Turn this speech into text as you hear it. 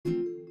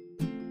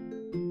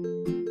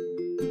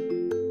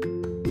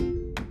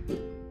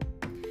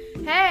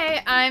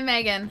I'm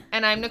Megan.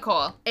 And I'm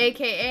Nicole.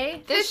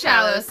 AKA The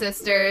Shallow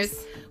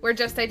Sisters. We're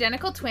just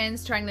identical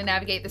twins trying to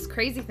navigate this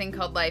crazy thing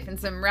called life in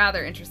some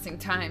rather interesting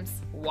times.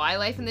 Why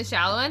life in the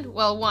shallow end?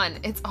 Well, 1,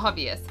 it's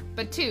obvious.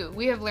 But 2,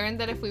 we have learned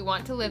that if we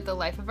want to live the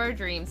life of our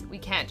dreams, we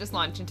can't just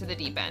launch into the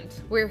deep end.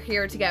 We're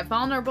here to get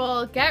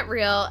vulnerable, get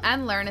real,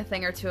 and learn a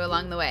thing or two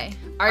along the way.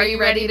 Are you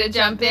ready to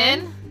jump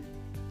in?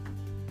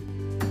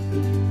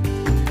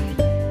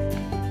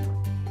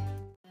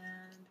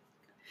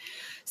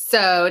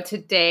 So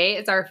today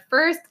is our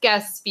first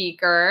guest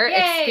speaker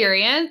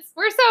experience.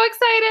 We're so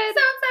excited.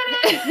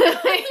 Oh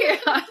my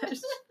gosh.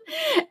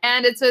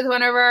 And it's with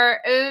one of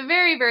our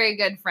very, very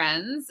good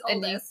friends,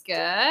 Oldest.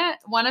 Anika,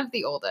 one of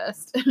the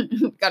oldest.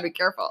 Gotta be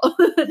careful.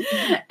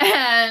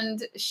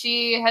 And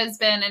she has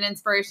been an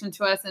inspiration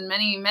to us in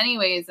many, many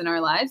ways in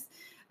our lives,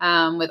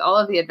 with all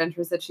of the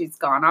adventures that she's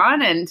gone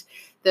on and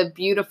the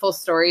beautiful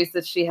stories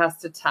that she has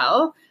to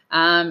tell.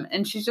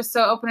 And she's just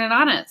so open and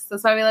honest.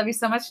 That's why we love you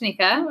so much,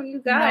 Nika. Oh, you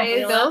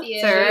guys. No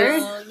filter.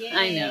 Yay.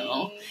 I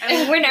know. I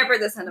mean, we're never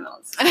the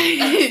sentimental.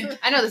 I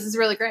know, this is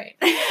really great.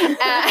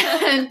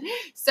 And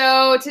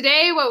so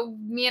today, what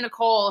me and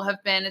Nicole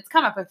have been, it's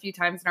come up a few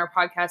times in our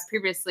podcast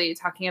previously,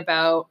 talking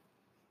about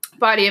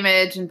body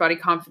image and body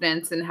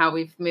confidence and how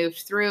we've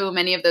moved through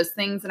many of those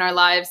things in our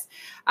lives,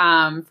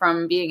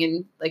 from being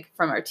in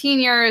from our teen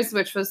years,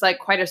 which was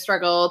quite a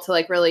struggle,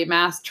 to really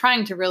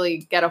trying to really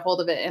get a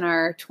hold of it in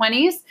our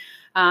 20s.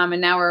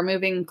 And now we're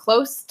moving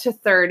close to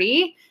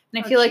 30.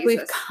 And I feel like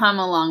we've come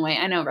a long way.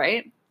 I know,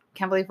 right?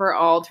 Can't believe we're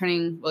all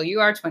turning, well, you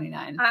are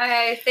 29.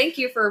 I thank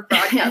you for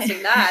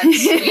broadcasting that.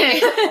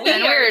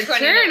 And we're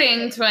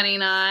turning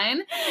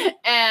 29.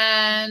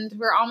 And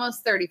we're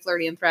almost 30,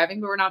 flirty and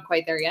thriving, but we're not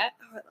quite there yet.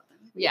 Oh, I love that.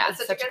 Yeah,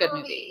 It's such a good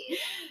movie.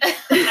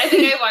 I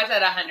think I watched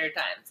that 100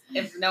 times.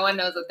 If no one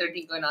knows what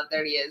 13 going on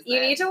 30 is,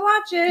 You need to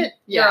watch it.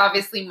 You're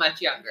obviously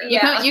much younger.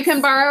 You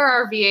can borrow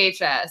our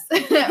VHS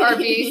or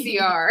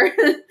VCR.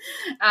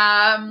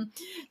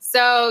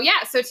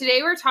 So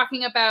today we're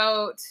talking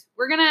about,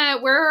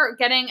 we're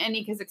getting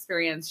Anika's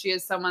experience. She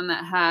is someone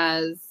that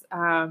has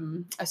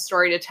a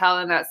story to tell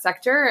in that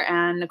sector,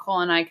 and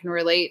Nicole and I can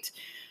relate.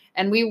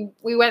 And we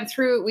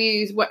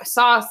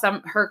saw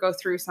her go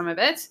through some of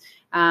it.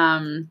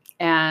 And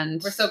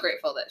we're so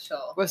grateful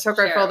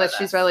that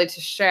she's ready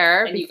to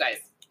share. And you guys.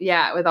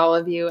 Yeah, with all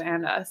of you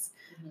and us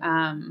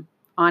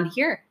on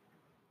here.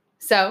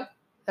 So,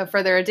 without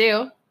further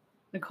ado,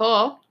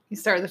 Nicole, you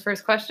start with the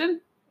first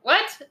question.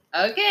 What?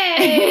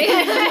 Okay.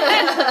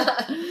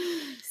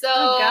 So,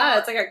 Oh God,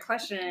 it's like a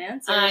question and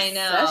answer I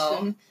know.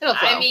 session.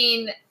 I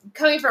mean,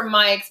 coming from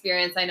my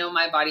experience, I know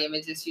my body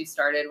image issue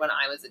started when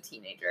I was a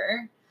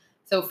teenager.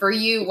 So for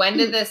you, when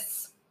did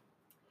this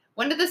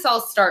all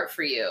start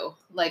for you?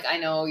 I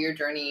know your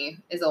journey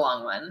is a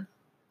long one.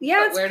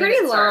 Yeah, But where it's did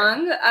pretty it start?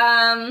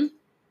 long.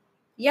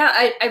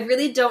 I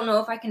really don't know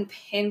if I can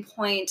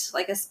pinpoint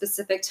a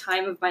specific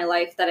time of my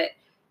life that it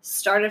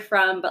started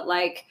from, but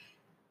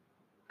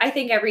I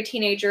think every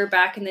teenager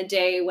back in the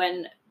day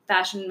when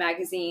fashion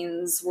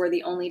magazines were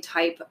the only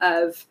type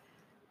of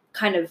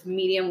kind of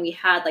medium we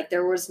had,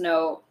 there was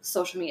no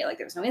social media,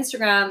 there was no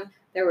Instagram,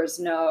 there was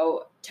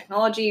no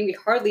technology, we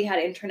hardly had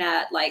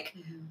internet,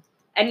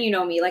 and you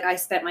know me, I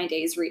spent my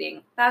days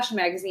reading fashion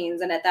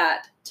magazines, and at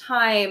that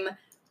time,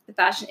 the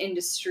fashion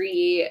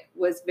industry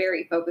was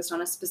very focused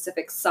on a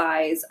specific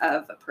size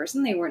of a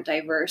person. They weren't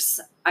diverse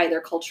either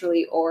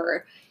culturally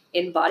or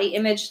in body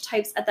image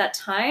types at that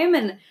time.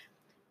 And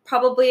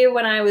probably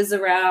when I was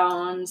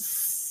around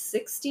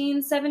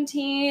 16,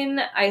 17,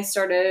 I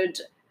started,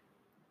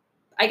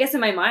 I guess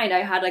in my mind, I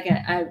had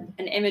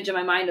an image in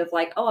my mind of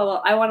oh,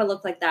 well, I want to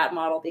look like that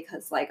model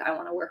because I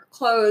want to wear her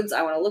clothes.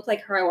 I want to look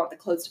like her. I want the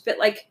clothes to fit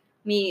like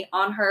me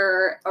on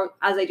her, or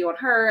as I do on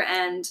her.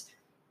 And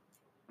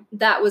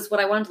that was what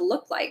I wanted to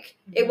look like.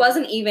 Mm-hmm. It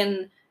wasn't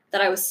even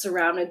that I was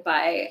surrounded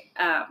by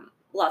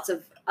lots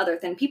of other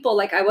thin people.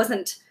 I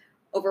wasn't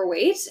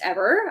overweight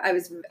ever. I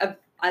was,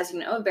 as you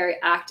know, a very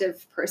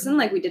active person.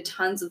 We did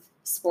tons of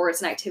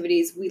sports and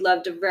activities. We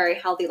lived a very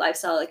healthy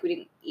lifestyle. We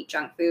didn't eat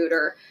junk food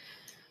or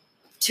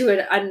to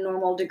a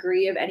normal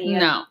degree of any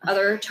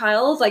other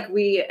child.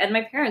 And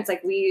my parents,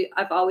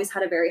 I've always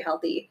had a very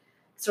healthy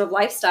sort of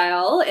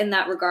lifestyle in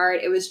that regard.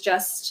 It was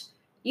just,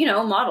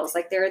 models,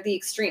 they're the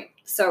extreme.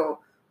 So,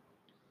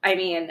 I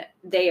mean,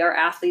 they are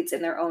athletes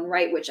in their own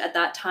right, which at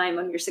that time,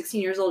 when you're 16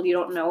 years old, you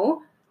don't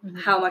know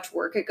how much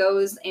work it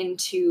goes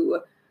into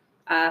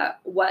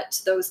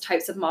what those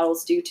types of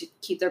models do to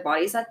keep their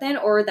bodies that thin,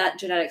 or that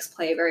genetics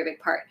play a very big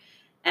part.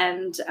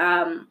 And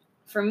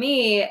for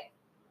me,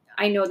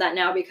 I know that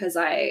now because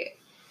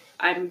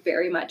I'm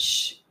very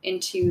much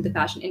into the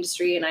fashion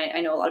industry and I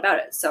know a lot about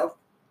it. So,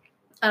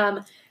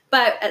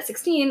 but at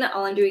 16,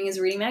 all I'm doing is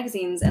reading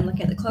magazines and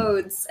looking at the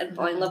clothes and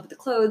falling in love with the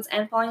clothes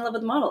and falling in love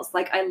with the models.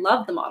 I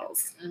love the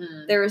models.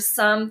 Mm-hmm. There is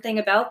something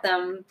about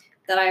them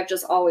that I've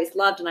just always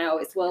loved and I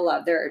always will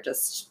love. They're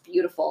just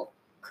beautiful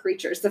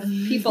creatures of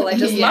people. I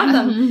just love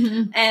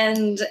them.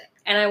 And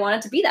I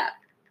wanted to be that.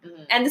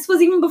 Mhm. And this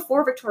was even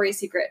before Victoria's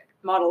Secret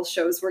model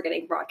shows were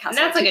getting broadcast. And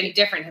that's on like TV. a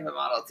different type of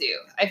model too.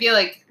 I feel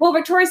like Well,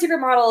 Victoria's Secret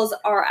models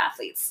are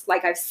athletes.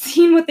 Like, I've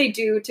seen what they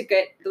do to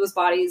get those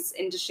bodies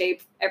into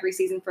shape every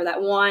season for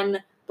that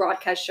one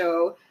broadcast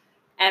show,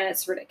 and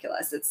it's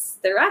ridiculous.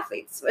 They're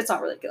athletes. It's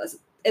not ridiculous.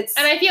 It's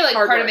and I feel like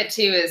hard part of work. it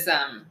too is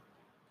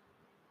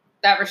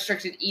that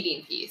restricted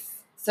eating piece.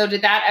 So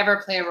did that ever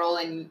play a role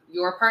in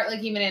your part?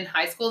 Like even in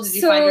high school, did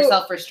you find So-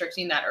 yourself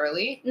restricting that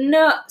early?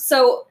 No.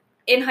 So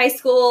in high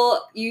school,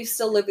 you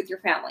still live with your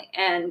family,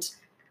 and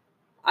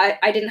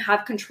I didn't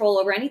have control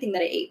over anything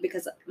that I ate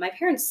because my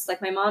parents,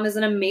 like my mom is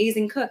an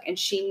amazing cook, and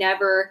she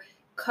never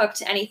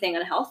cooked anything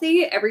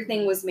unhealthy.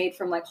 Everything was made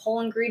from like whole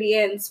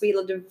ingredients. We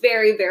lived a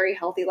very, very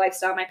healthy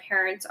lifestyle. My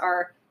parents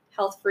are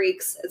health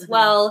freaks as Mhm.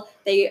 well.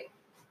 They,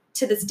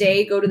 to this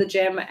day, go to the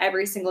gym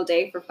every single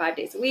day for 5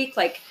 days a week.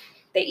 Like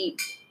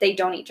they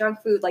don't eat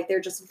junk food. Like they're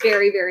just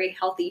very, very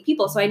healthy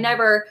people. So I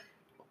never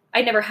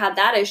had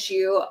that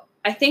issue.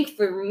 I think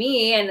for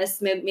me, and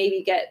this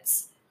maybe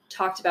gets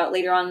talked about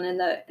later on in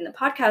the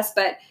podcast,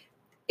 but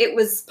it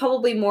was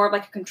probably more of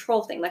like a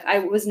control thing. Like I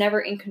was never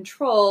in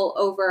control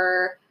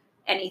over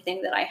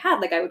anything that I had.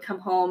 Like I would come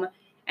home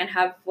and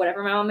have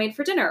whatever my mom made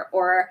for dinner,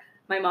 or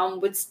my mom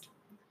would,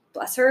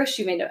 bless her,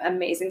 she made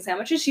amazing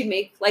sandwiches. She'd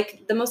make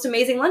like the most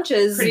amazing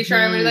lunches. Pretty sure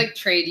I would like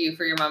trade you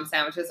for your mom's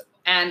sandwiches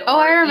and Oh,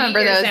 I or eat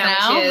remember your those now.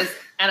 sandwiches.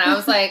 And I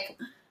was like,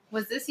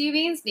 was this you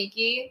being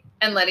sneaky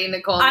and letting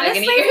Nicole and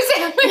Megan Honestly, eat your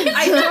sandwich?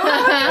 I don't know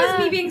if it was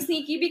me being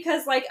sneaky,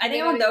 because like I They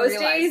think don't on even those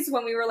realize. days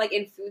when we were like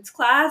in foods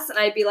class, and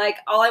I'd be like,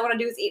 all I want to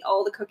do is eat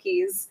all the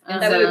cookies that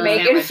Instead we would of make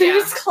in sandwich, yeah.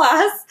 foods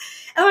class,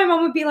 and my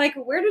mom would be like,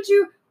 where did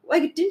you,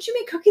 like, didn't you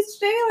make cookies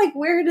today? Like,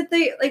 where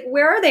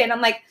are they? And I'm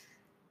like,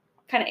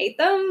 kind of ate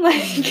them.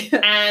 Like,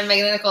 And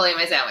Megan and Nicole ate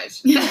my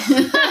sandwich.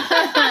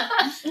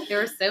 They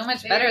were so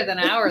much better than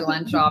our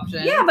lunch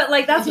option. yeah, but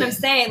like that's what I'm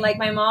saying. Like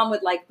my mom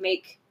would like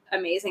make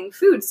amazing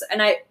foods,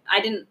 and I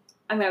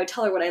would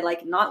tell her what I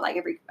like and not like.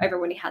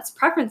 Everybody has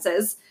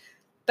preferences,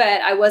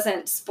 but I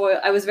wasn't spoiled.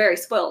 I was very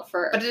spoiled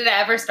for. But did it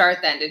ever start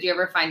then? Did you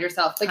ever find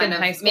yourself Like kind in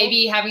of high school?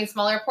 maybe having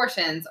smaller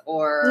portions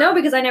or No,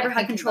 because I never had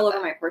thinking control about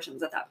over that. my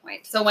portions at that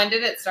point. So when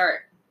did it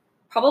start?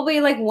 Probably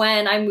like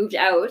when I moved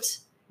out,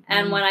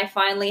 and Mm. when I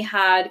finally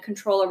had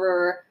control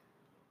over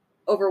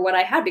what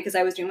I had, because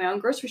I was doing my own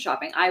grocery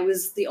shopping. I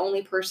was the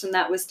only person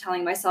that was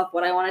telling myself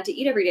what I wanted to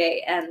eat every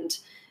day, and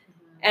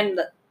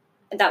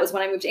that was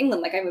when I moved to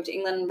England. Like I moved to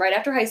England right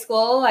after high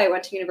school. I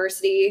went to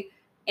university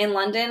in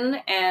London,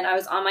 and I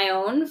was on my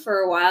own for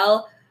a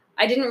while.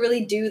 I didn't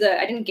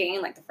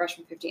gain like the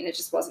freshman 15. It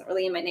just wasn't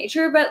really in my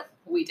nature, but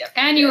We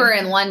definitely And you did. were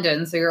in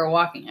London, so you were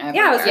walking everywhere.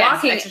 yeah, I was Yes,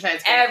 walking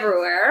exercise.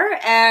 everywhere,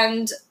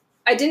 and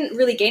I didn't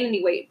really gain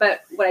any weight,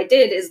 but what I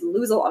did is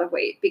lose a lot of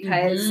weight,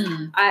 because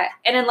Mhm.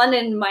 and in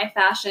London, my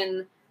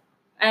fashion,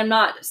 and I'm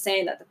not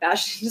saying that the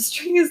fashion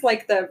industry is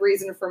like the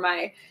reason for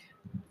my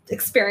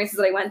experiences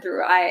that I went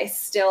through. I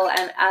still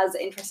am as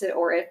interested,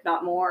 or if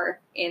not more,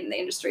 in the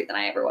industry than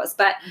I ever was.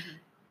 But, Mhm.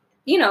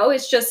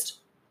 It's just,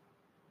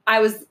 I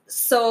was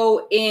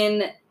so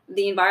in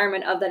the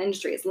environment of that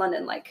industry. It's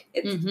London. Like,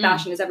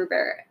 fashion is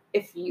everywhere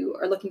if you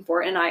are looking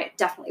for it. And I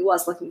definitely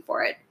was looking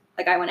for it.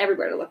 Like, I went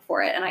everywhere to look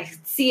for it, and I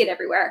see it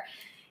everywhere.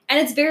 And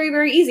it's very,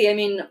 very easy. I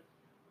mean,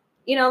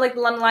 like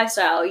the London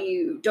lifestyle,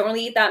 you don't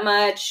really eat that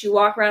much, you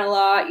walk around a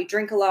lot, you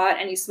drink a lot,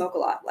 and you smoke a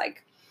lot.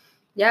 Like,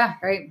 Yeah,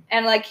 right.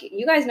 and like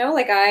you guys know,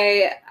 like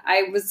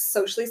I was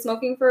socially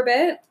smoking for a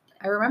bit,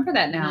 I remember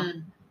that now.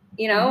 Mhm.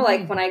 Mhm.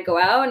 like when I'd go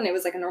out and it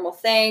was like a normal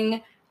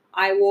thing.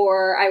 I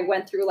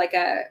went through like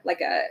a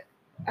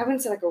I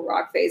wouldn't say like a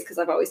rock phase, because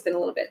I've always been a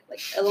little bit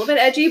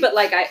edgy, but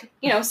like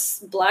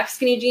black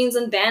skinny jeans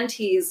and band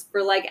tees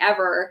for like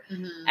ever.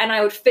 Mhm. And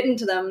I would fit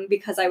into them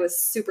because I was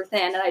super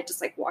thin, and I'd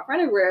just like walk around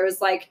everywhere. It was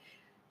like,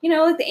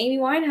 like the Amy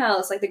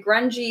Winehouse, like the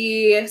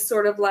grungy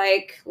sort of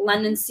like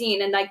London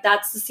scene. And like,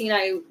 that's the scene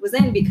I was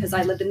in because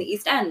I lived in the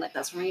East End. Like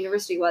that's where my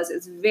university was. It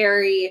was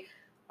very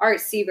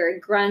artsy, very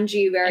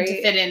grungy, And very,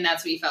 to fit in,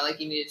 that's what you felt like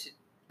you needed to.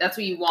 That's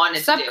what you wanted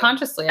to do.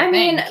 Subconsciously, I I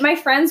mean, think. my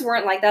friends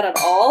weren't like that at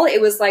all. It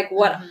was like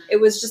Mhm. it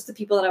was just the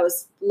people that I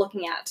was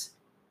looking at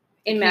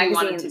in Who you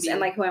wanted to magazines, be. and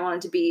like who I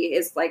wanted to be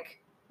is like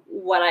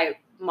what I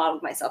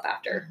modeled myself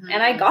after. Mhm.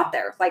 And I got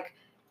there. Like,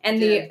 and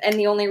Good.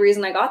 the only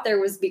reason I got there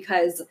was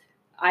because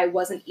I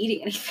wasn't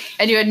eating anything.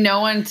 And you had no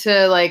one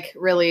to like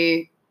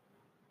really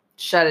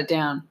shut it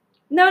down.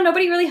 No,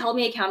 nobody really held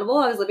me accountable.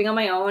 I was living on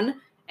my own.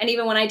 And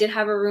even when I did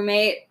have a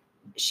roommate,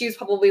 she was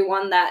probably the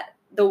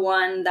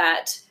one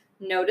that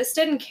noticed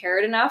it and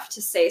cared enough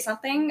to say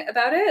something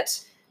about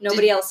it.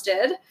 Nobody else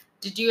did.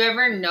 Did you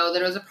ever know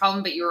that it was a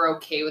problem, but you were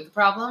okay with the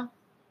problem?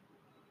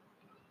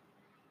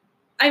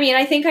 I mean,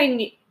 I think I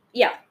knew,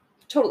 yeah,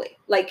 totally.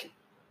 Like,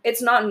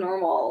 it's not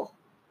normal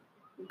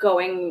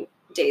going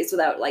days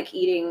without like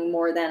eating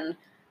more than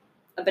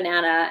a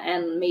banana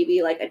and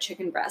maybe like a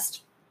chicken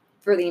breast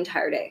for the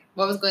entire day.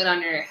 What was going on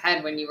in your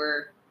head when you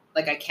were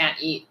like, I can't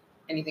eat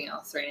anything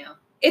else right now?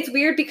 It's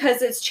weird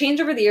because it's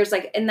changed over the years.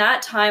 Like, in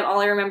that time, all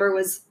I remember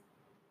was,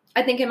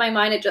 I think in my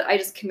mind, I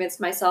just convinced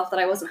myself that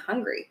I wasn't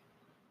hungry.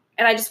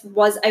 and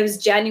I was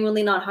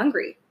genuinely not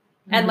hungry.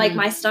 And like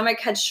my stomach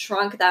had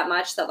shrunk that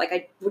much that like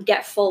I would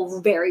get full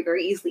very,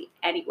 very easily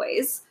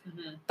anyways.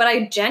 But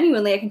I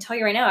can tell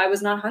you right now, I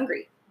was not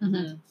hungry.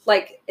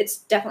 Like it's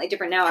definitely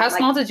different now. How I'm,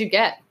 small like, did you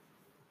get?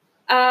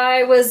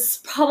 I was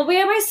probably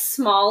at my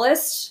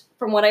smallest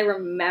from what I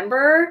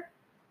remember.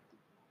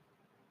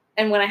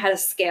 And when I had a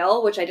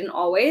scale, which I didn't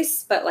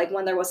always, but like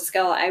when there was a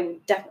scale, I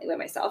would definitely weigh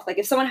myself. Like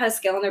if someone had a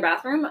scale in their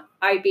bathroom,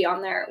 I'd be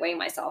on there weighing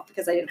myself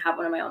because I didn't have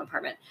one in my own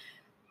apartment.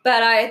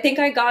 But I think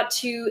I got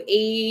to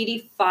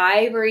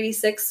 85 or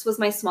 86 was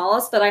my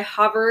smallest, but I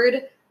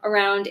hovered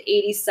around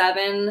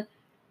 87,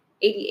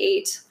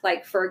 88,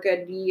 like for a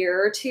good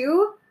year or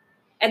two.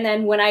 And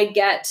then when I would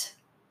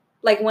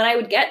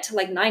get to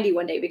like 90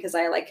 one day because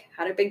I like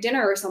had a big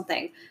dinner or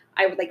something,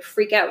 I would like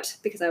freak out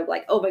because I would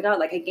like, oh my God,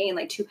 like I gained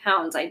like 2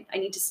 pounds. I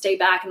need to stay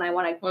back and I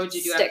want to What would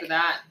you do after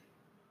that?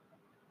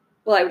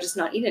 Well, I would just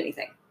not eat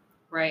anything.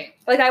 Right.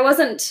 Like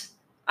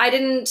I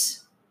didn't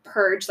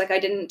purge, like I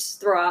didn't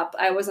throw up.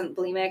 I wasn't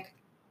bulimic.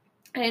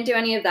 I didn't do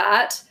any of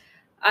that.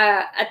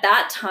 At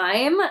that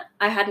time,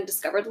 I hadn't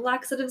discovered the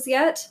laxatives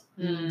yet.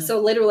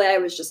 So literally I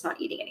was just not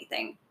eating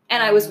anything.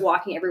 And I was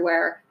walking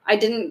everywhere. I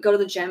didn't go to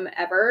the gym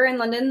ever in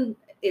London.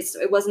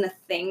 It wasn't a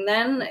thing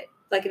then,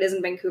 like it is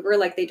in Vancouver.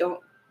 Like they didn't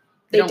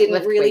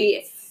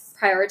really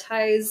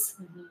prioritize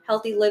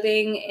healthy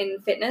living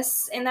and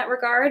fitness in that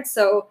regard.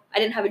 So I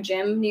didn't have a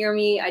gym near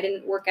me. I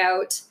didn't work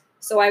out.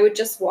 So I would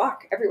just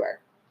walk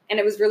everywhere. And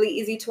it was really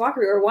easy to walk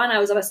everywhere. One, I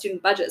was on a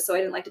student budget, so I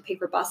didn't like to pay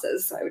for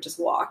buses. So I would just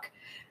walk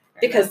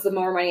because the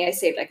more money I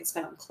saved, I could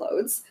spend on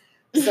clothes.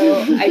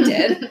 So I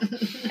did.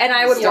 And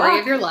I would Story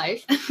walk. of your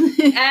life.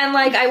 And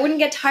like I wouldn't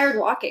get tired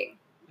walking.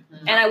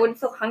 And I wouldn't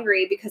feel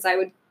hungry because I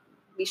would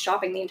be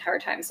shopping the entire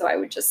time. So I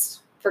would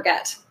just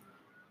forget.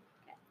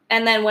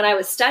 And then when I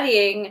was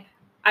studying,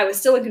 I was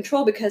still in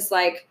control because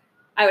like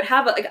I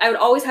would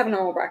always have a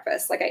normal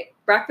breakfast.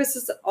 Breakfast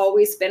has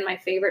always been my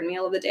favorite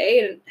meal of the day,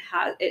 and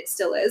it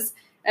still is.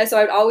 And so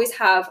I would always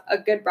have a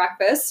good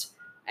breakfast.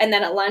 And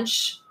then at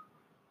lunch,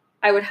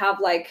 I would have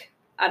like,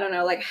 I don't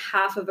know, like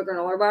half of a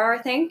granola bar, I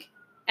think.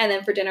 And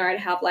then for dinner, I'd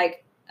have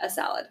like a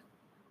salad.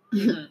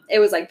 It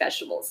was like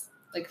vegetables.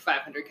 Like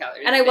 500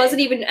 calories. And I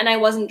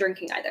wasn't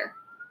drinking either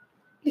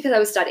because I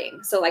was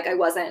studying. So like I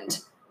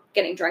wasn't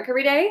getting drunk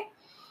every day.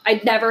 I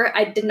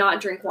did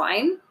not drink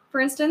wine, for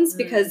instance,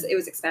 because it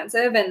was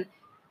expensive. And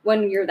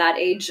when you're that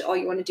age, all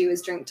you want to do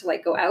is drink to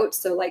like go out.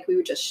 So like we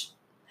would just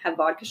have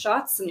vodka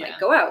shots and like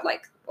go out,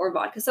 like, or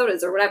vodka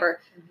sodas or whatever.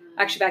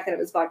 Actually, back then it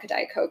was vodka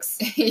Diet Cokes.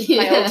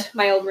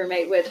 My old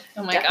roommate would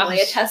definitely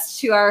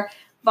attest to our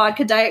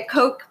vodka Diet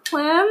Coke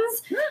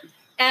plans.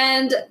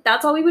 And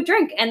that's all we would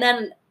drink. And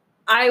then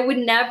I would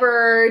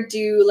never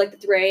do like the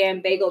 3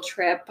 a.m. bagel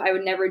trip. I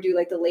would never do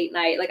like the late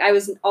night. Like I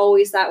was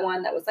always that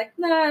one that was like,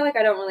 nah, like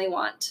I don't really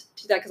want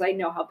to do that because I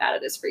know how bad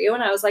it is for you.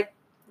 And I was like,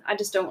 I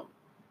just don't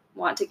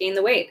want to gain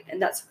the weight.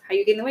 And that's how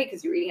you gain the weight,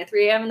 because you're eating at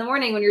 3 a.m. in the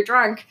morning when you're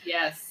drunk.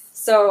 Yes.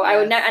 So I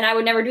would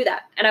never do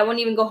that. And I wouldn't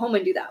even go home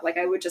and do that. Like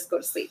I would just go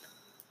to sleep.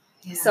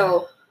 Yeah.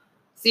 So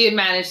you'd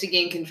managed to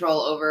gain control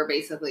over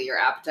basically your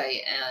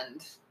appetite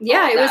and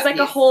it was like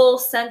a whole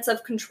sense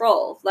of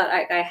control that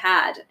I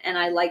had, and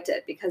I liked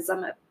it because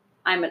I'm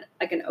an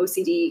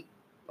OCD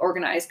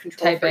organized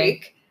control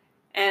freak,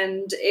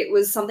 and it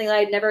was something that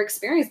I'd never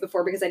experienced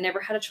before because I never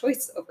had a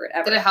choice over it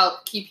ever. Did it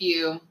help keep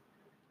you?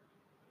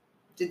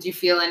 Did you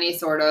feel any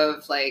sort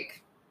of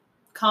like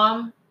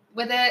calm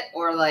with it,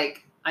 or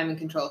like I'm in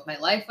control of my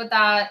life with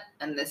that,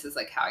 and this is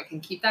like how I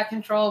can keep that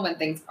control when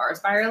things are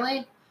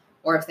spiraling?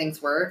 Or if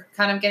things were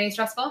kind of getting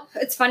stressful?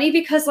 It's funny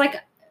because like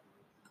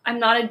I'm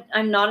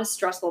not a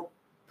stressful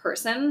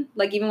person.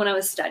 Like even when I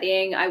was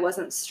studying, I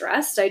wasn't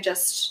stressed. I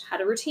just had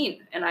a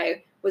routine, and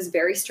I was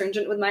very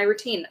stringent with my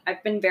routine. I've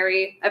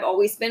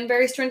always been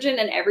very stringent,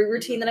 and every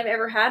routine that I've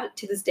ever had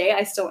to this day,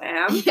 I still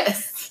am.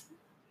 Yes.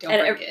 Don't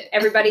break it.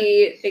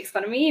 Everybody makes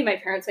fun of me. My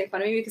parents make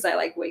fun of me because I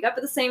like wake up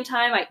at the same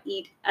time. I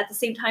eat at the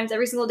same times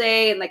every single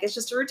day, and like it's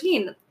just a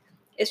routine.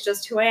 It's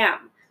just who I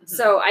am.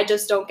 So I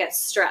just don't get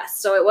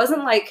stressed. So it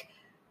wasn't like,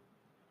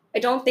 I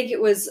don't think it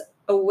was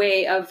a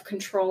way of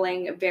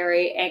controlling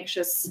very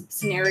anxious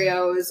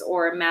scenarios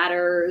or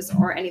matters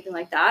or anything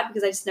like that,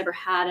 because I just never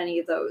had any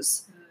of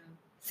those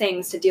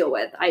things to deal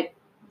with. I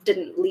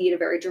didn't lead a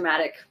very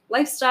dramatic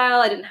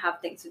lifestyle. I didn't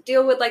have things to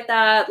deal with like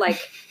that.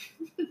 Like,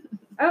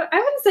 I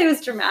wouldn't say it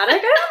was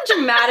dramatic. I had a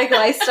dramatic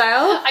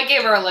lifestyle. I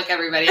gave her a look,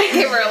 everybody. I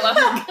gave her a look.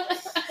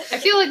 I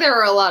feel like there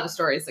were a lot of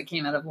stories that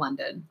came out of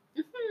London.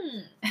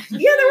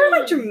 Yeah, they were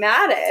like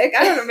dramatic.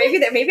 I don't know.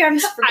 Maybe I'm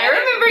just forgetting. I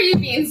remember you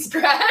being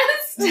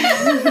stressed. I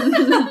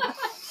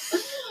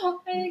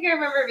think I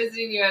remember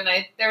visiting you, and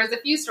there was a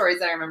few stories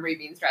that I remember you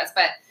being stressed.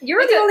 But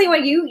you're the only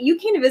one. You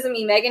came to visit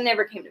me. Megan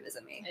never came to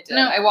visit me. I did.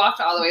 No, I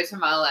walked all the way to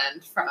Mile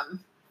End from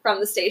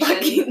the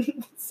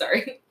station.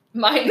 Sorry,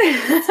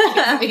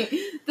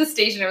 the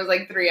station. It was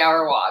like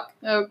 3-hour walk.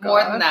 Oh God.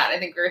 More than that. I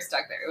think we were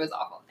stuck there. It was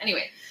awful.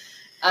 Anyway,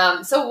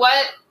 so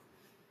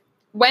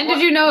When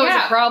did you know it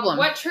was a problem?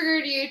 What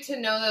triggered you to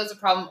know that was a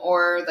problem,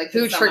 or like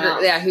Who triggered?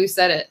 else? Yeah, who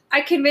said it?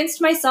 I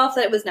convinced myself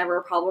that it was never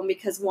a problem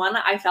because one,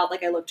 I felt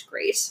like I looked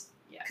great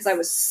because I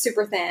was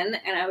super thin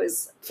and I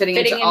was Fitting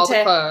into all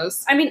the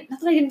clothes. I mean,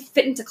 not that I didn't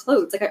fit into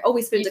clothes. Like I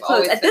always fit into You've clothes.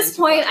 always At fit this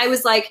into point, clothes. I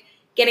was like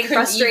getting Couldn't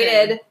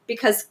frustrated even.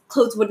 because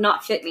clothes would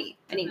not fit me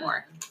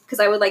anymore. Because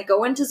I would like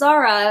go into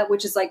Zara,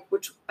 which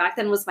back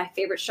then was my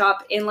favorite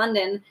shop in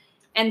London,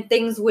 and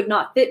things would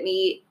not fit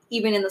me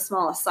even in the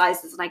smallest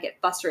sizes, and I get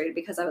frustrated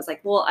because I was like,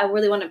 well, I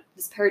really want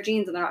this pair of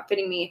jeans and they're not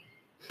fitting me.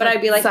 But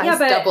I'd be like, Size yeah,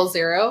 but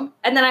 00.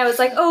 and then I was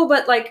like, oh,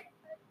 but like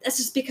it's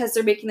just because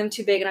they're making them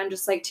too big and I'm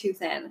just like too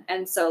thin,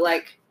 and so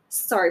like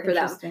sorry for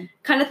them Interesting.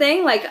 kind of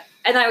thing. Like,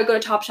 and then I would go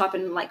to Topshop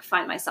and like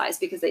find my size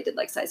because they did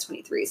like size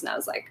 23s, and I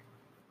was like,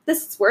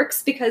 this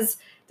works because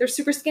they're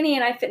super skinny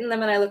and I fit in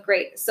them and I look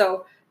great.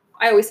 So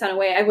I always found a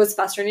way. I was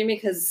frustrated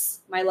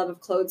because my love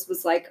of clothes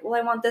was like, well,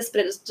 I want this,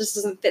 but it just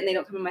doesn't fit and they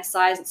don't come in my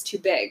size. It's too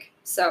big.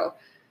 So,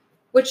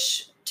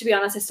 which to be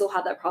honest, I still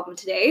have that problem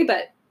today,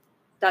 but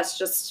that's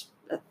just,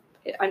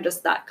 I'm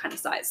just that kind of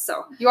size.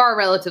 So You are a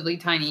relatively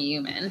tiny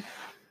human,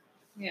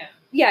 Yeah.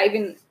 yeah,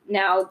 even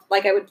now,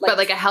 like I would like, but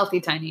like a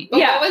healthy tiny. But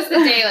Yeah. what was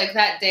the day, like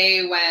that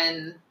day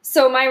when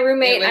so my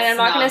roommate, It was and I'm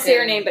not going to say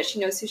her not name, good. but she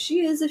knows who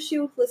she is if she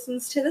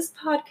listens to this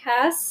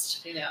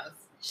podcast. she knows?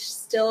 She's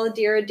still a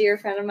dear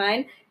friend of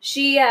mine.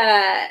 She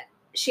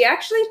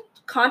actually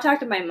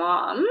contacted my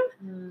mom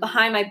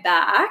behind my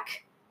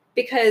back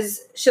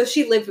because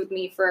she lived with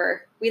me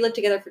we lived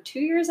together for 2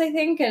 years, I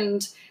think,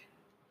 and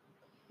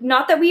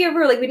not that we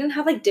ever we didn't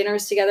have like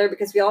dinners together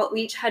because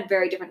we each had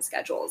very different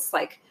schedules,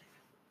 like,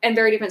 and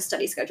very different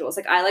study schedules.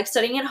 Like I liked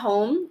studying at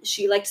home,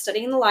 she liked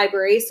studying in the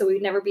library, so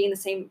we'd never be in the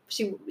same.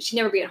 She'd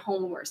never be at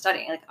home when we were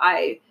studying. Like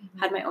I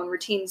had my own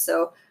routine,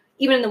 so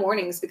even in the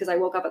mornings, because I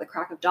woke up at the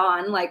crack of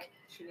dawn, like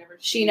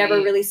she never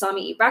really saw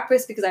me eat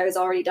breakfast because I was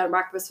already done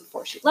breakfast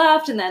before she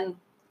left, and then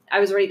I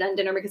was already done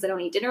dinner because I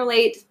don't eat dinner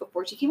late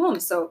before she came home.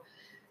 So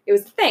it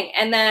was the thing.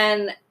 And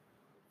then,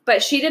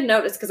 but she didn't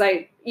notice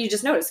you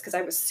just noticed because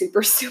I was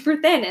super, super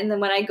thin. And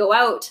then when I go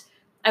out,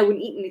 I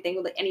wouldn't eat anything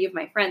with like, any of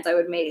my friends. I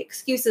would make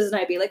excuses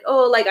and I'd be like,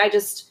 oh, like I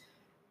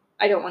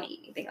don't want to eat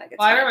anything. Like it's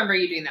Well, I fine. remember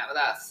you doing that with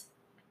us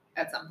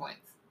at some points.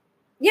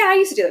 Yeah, I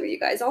used to do that with you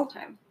guys all the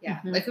time. Yeah.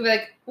 Mhm. Like we'd be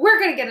like, we're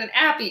gonna get an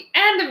appy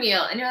and a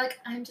meal. And you're like,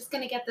 I'm just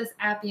gonna get this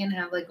appy and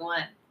have like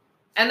one.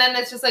 And then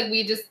it's just like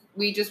we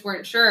just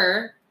weren't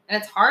sure.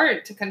 And it's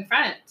hard to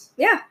confront.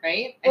 Yeah.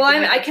 Right? Well,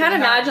 feel like I it's can't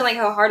really hard. imagine like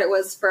how hard it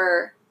was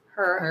for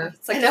her. Her.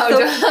 It's like I know, so,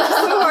 just-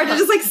 so hard to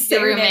just like Your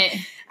sit in it.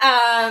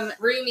 roommate.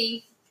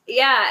 Roomy.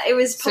 Yeah, it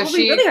was So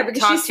probably she really hard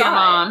because she talked to your saw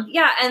mom. it.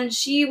 Yeah, and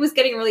she was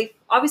getting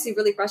obviously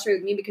really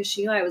frustrated with me because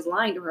she knew I was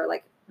lying to her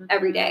like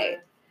every day.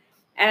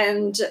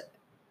 And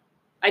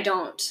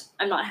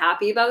I'm not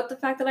happy about the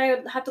fact that I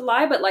would have to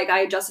lie, but like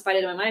I justified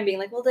it in my mind being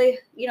like, well,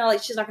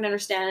 like she's not going to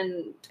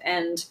understand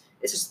and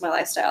it's just my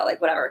lifestyle,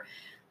 like whatever.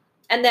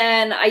 And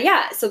then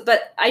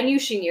but I knew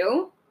she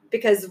knew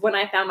because when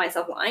I found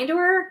myself lying to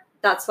her,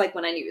 that's like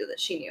when I knew that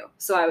she knew.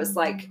 So I was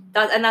like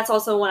that. And that's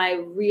also when I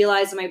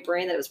realized in my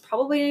brain that it was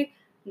probably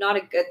not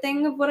a good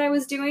thing of what I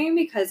was doing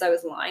because I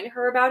was lying to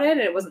her about it and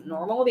it wasn't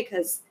normal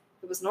because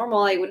if it was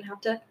normal, I wouldn't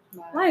have to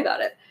lie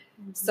about it.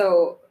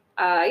 So,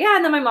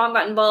 and then my mom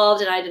got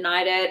involved and I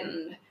denied it.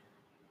 And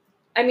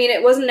I mean,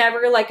 it was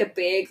never like a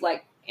big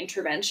like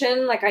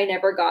intervention. Like I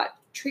never got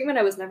treatment.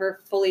 I was never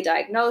fully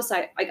diagnosed.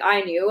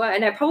 I knew,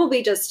 and I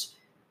probably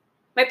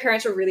my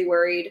parents were really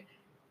worried.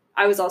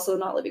 I was also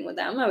not living with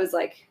them. I was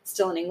like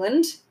still in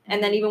England.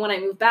 And then even when I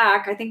moved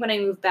back, I think when I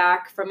moved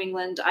back from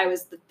England, I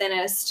was the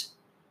thinnest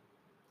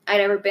I'd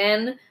ever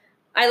been.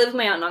 I lived with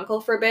my aunt and uncle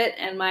for a bit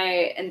and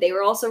they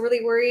were also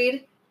really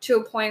worried to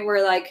a point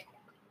where like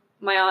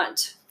my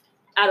aunt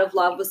out of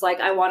love was like,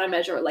 I want to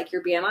measure like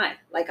your BMI.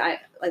 Like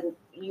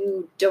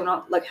you do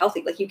not look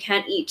healthy. Like you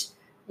can't eat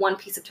one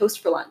piece of toast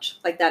for lunch.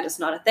 Like that is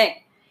not a thing.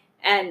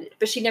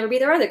 But she'd never be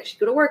there either because she'd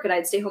go to work and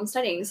I'd stay home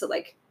studying. So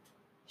like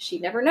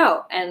she'd never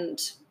know.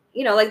 And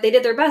like they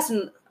did their best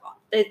and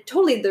they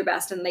totally did their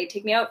best. And they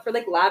take me out for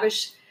like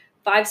lavish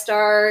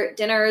 5-star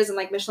dinners and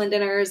like Michelin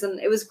dinners. And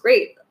it was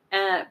great.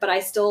 But I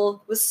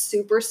still was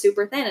super,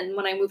 super thin. And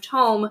when I moved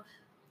home,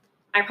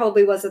 I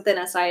probably was the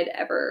thinnest I had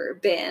ever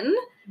been.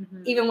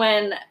 Mm-hmm. Even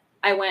when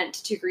I went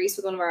to Greece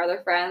with one of our other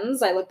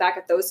friends, I look back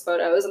at those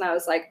photos and I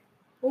was like,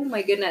 oh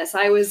my goodness,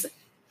 I was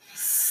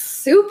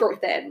super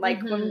thin.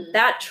 Like when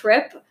that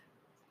trip,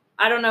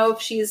 I don't know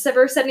if she's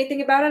ever said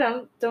anything about it.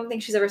 I don't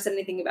think she's ever said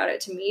anything about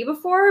it to me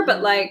before,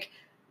 but like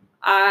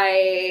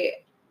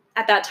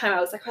at that time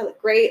I was like, I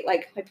look great.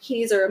 Like my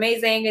bikinis are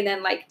amazing. And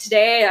then like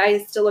today I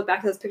still look back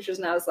at those pictures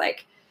and I was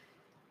like,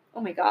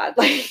 oh my God,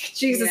 like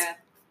Jesus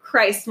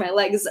Christ, my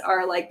legs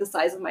are like the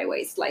size of my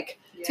waist. Like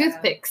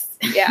Toothpicks.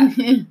 yeah.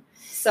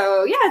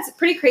 So yeah, it's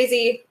pretty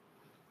crazy.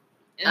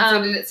 And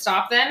so did it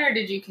stop then or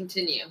did you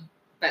continue?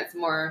 That's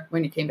more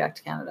When you came back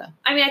to Canada.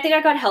 I mean, I think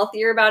I got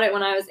healthier about it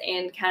when I was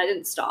in Canada. It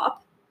didn't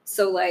stop.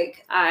 So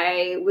like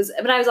I was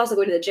also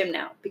going to the gym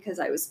now because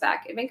I was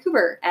back in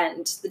Vancouver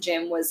and the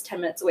gym was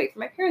 10 minutes away from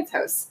my parents'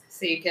 house.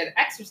 So you could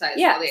exercise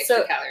Yeah, all the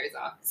extra calories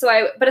off. So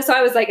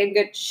I was like in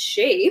good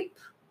shape,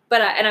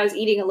 but I was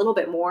eating a little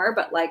bit more,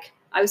 but like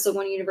I was still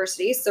going to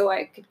university, so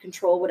I could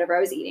control whatever I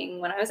was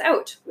eating when I was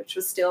out, which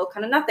was still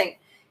kind of nothing.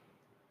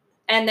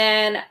 And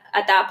then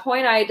at that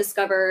point I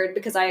discovered,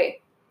 because I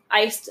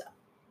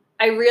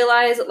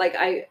realized that like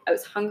I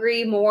was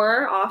hungry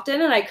more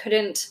often and I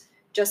couldn't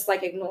just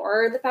like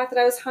ignore the fact that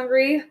I was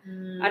hungry.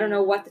 I don't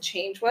know what the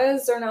change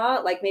was or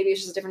not. Like maybe it's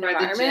just a different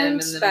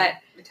environment, but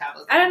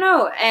metabolism. I don't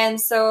know.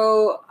 And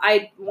so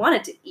I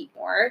wanted to eat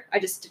more. I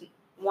just didn't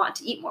want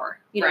to eat more.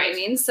 You know what I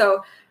mean?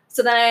 So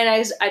then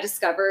I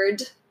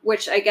discovered,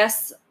 which I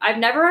guess I've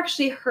never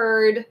actually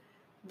heard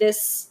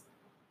this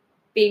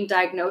being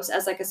diagnosed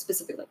as like a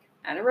specific like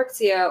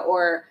anorexia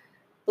or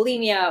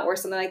bulimia or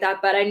something like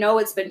that. But I know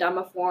it's been done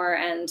before,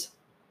 and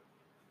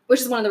which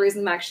is one of the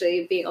reasons I'm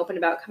actually being open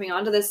about coming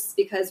onto this,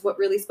 because what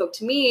really spoke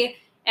to me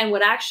and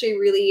what actually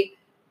really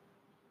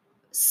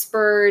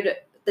spurred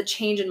the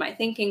change in my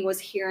thinking was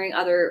hearing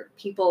other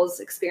people's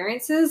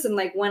experiences. And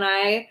like when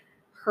I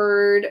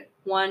heard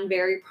one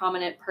very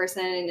prominent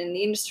person in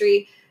the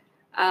industry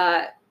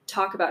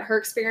talk about her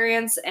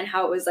experience and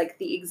how it was like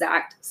the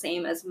exact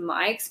same as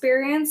my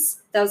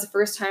experience, that was the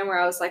first time where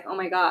I was like, oh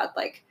my God,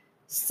 like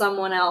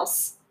someone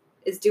else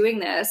is doing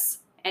this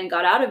and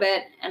got out of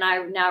it. And I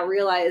now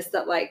realized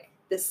that like,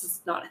 this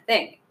is not a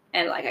thing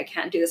and like, I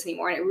can't do this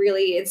anymore. And it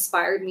really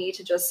inspired me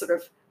to just sort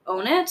of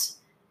own it.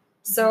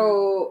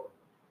 So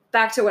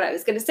back to what I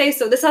was going to say.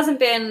 So this hasn't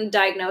been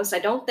diagnosed. I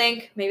don't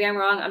think, maybe I'm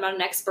wrong. I'm not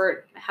an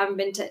expert. I haven't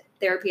been to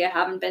therapy. I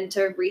haven't been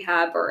to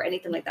rehab or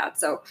anything like that.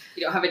 So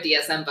you don't have a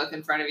DSM book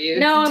in front of you.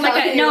 No,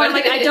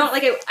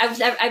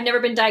 I've never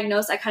been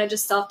diagnosed. I kind of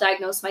just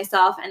self-diagnosed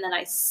myself and then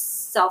I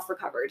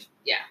self-recovered.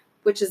 Yeah.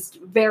 Which is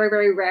very,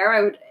 very rare.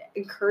 I would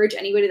encourage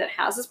anybody that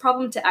has this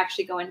problem to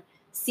actually go and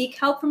seek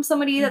help from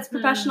somebody that's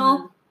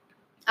professional.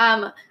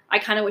 I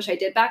kind of wish I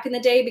did back in the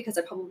day, because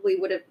I probably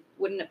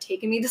wouldn't have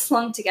taken me this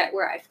long to get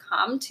where I've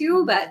come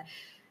to. But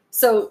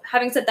so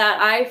having said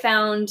that, I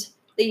found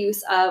the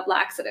use of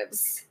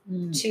laxatives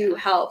to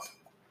help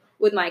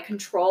with my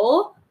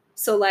control.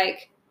 So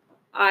like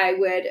I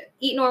would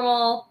eat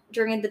normal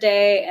during the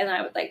day and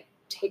I would like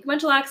take a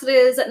bunch of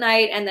laxatives at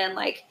night, and then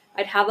like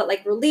I'd have that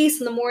like release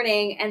in the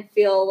morning and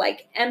feel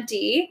like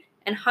empty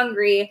and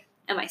hungry,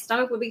 and my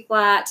stomach would be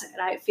flat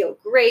and I'd feel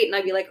great. And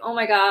I'd be like, oh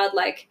my God,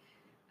 like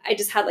I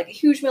just had like a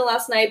huge meal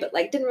last night, but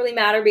like didn't really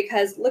matter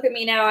because look at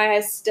me now. I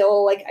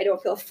still like, I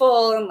don't feel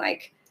full. And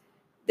like,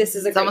 this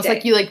is a It's great almost day.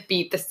 like you like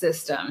beat the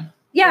system.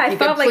 Yeah, Like, I you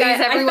felt could like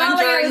please everyone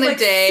during the like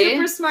day.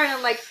 super smart.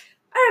 I'm like,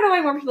 I don't know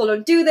why more people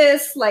don't do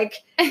this. Like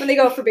when they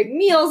go for big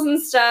meals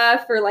and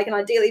stuff, or like on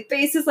a daily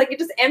basis, like it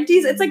just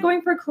empties. It's like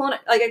going for a colonic,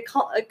 like a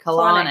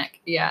colonic.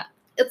 Yeah.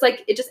 It's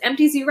like it just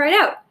empties you right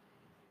out.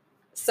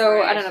 So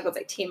Right. I don't know if it's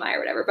like TMI or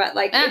whatever, but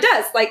like it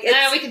does. Like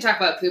we can talk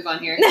about poop on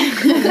here.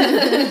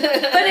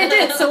 but it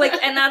did. So like,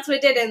 and that's what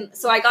it did. And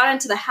so I got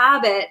into the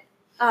habit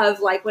of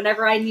like,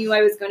 whenever I knew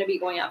I was going to be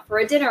going out for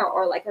a dinner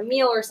or like a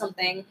meal or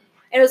something,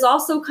 and it was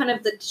also kind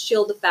of the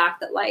shield the fact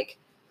that like,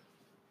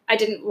 I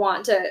didn't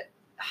want to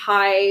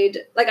hide,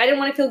 like, I didn't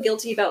want to feel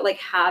guilty about like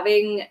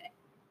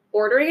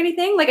ordering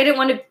anything. Like I didn't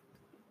want to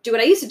do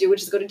what I used to do,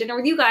 which is go to dinner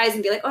with you guys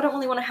and be like, oh, I don't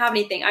really want to have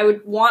anything. I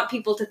would want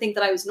people to think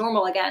that I was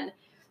normal again.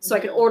 So I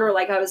could order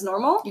like I was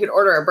normal. You could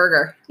order a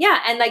burger. Yeah,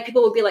 and like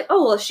people would be like,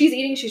 oh, well, she's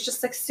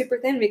just like super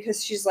thin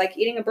because she's like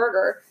eating a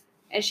burger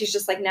and she's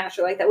just like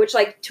natural like that, which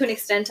like to an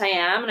extent I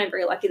am, and I'm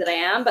very lucky that I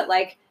am, but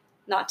like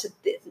not to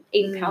the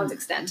 8 pounds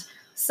extent.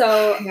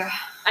 So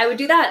I would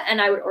do that and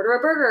I would order a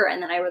burger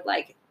and then I would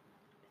like,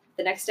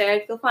 the next day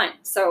I'd feel fine.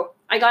 So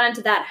I got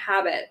into that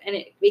habit and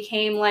it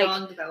became like, How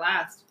long did that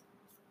last?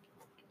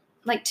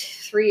 like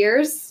 3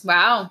 years.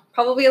 Wow.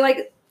 Probably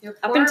like Your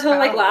up poor until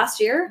like bowels. last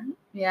year.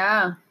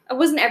 Yeah. I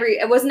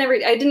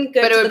didn't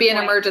go But to it would the be an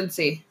point.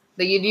 emergency.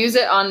 That you'd use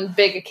it on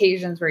big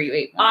occasions where you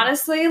ate more.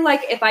 Honestly,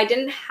 like if I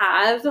didn't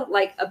have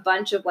like a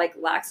bunch of like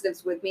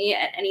laxatives with me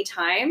at any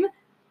time,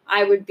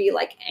 I would be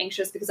like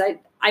anxious because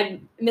I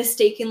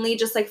mistakenly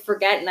just like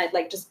forget and I'd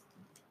like just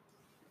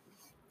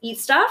eat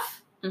stuff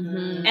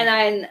Mm-hmm. and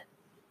then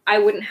I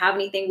wouldn't have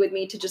anything with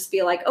me to just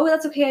be like, oh,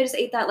 that's okay, I just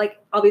ate that,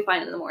 like I'll be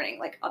fine in the morning.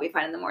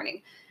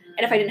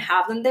 And if I didn't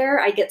have them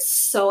there, I'd get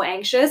so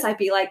anxious. I'd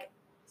be like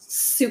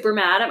super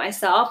mad at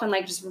myself and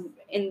like just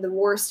in the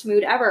worst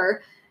mood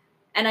ever.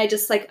 And I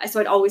just like, so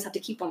I'd always have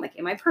to keep one like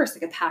in my purse,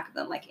 like a pack of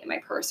them like in my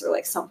purse or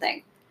like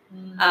something.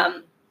 Did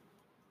And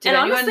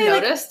anyone honestly,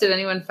 like- notice? Did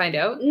anyone find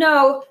out?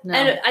 No. No.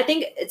 And I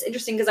think it's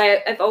interesting because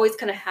I've always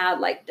kind of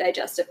had like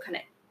digestive kind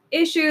of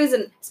issues,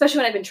 and especially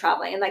when I've been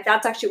traveling. And like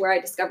that's actually where I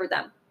discovered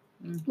them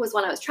was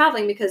when I was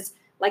traveling, because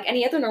like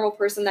any other normal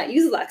person that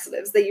uses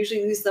laxatives, they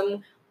usually use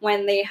them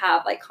when they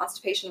have like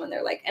constipation, when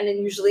they're like, and it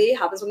usually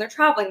happens when they're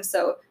traveling.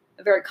 So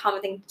a very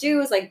common thing to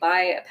do is like buy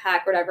a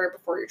pack or whatever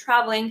before you're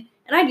traveling.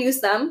 And I'd use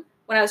them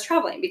when I was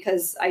traveling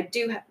because I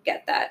do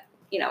get that,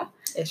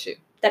 Issue.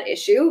 that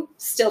issue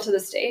still to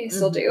this day, I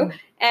still do.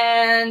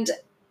 And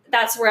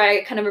that's where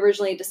I kind of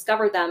originally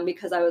discovered them,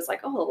 because I was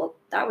like, oh, well,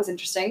 that was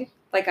interesting.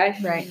 Like, I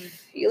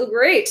feel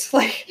great.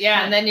 Like,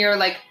 yeah. And then you're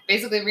like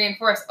basically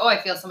reinforced. Oh,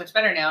 I feel so much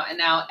better now. And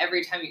now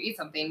every time you eat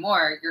something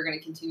more, you're going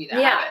to continue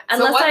that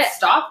habit. So what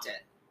stopped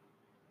it?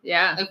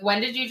 Yeah. Like, when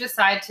did you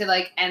decide to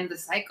like end the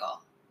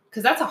cycle?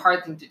 Because that's a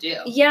hard thing to do.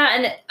 Yeah.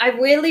 And I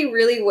really,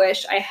 really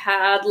wish I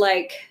had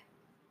like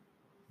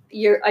a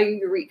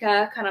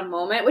eureka kind of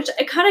moment, which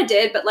I kind of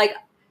did. But like,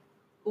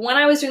 when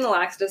I was doing the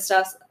laxative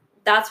stuff,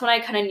 that's when I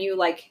kind of knew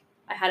like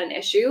I had an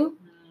issue.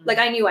 Like,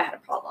 I knew I had a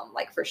problem,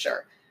 like, for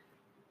sure.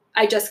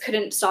 I just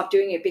couldn't stop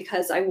doing it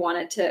because I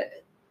wanted to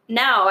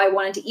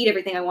eat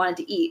everything I wanted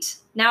to eat.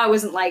 Now I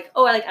wasn't like,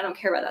 oh, I don't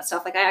care about that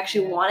stuff. Like, I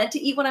actually wanted to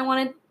eat what I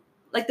wanted,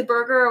 like the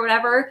burger or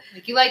whatever.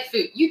 Like, you like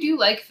food. You do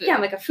like food. Yeah,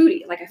 I'm like a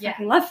foodie. Like, I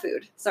fucking love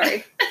food.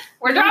 Sorry.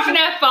 We're dropping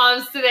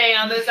F-bombs today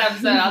on this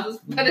episode. I'll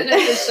just put it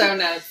in the show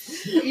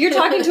notes. You're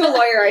talking to a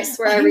lawyer, I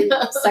swear, every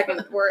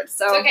second word.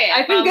 So it's okay.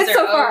 I've been good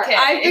so far.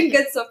 I've been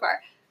good so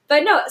far.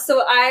 But no,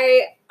 so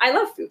I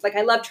love food. Like,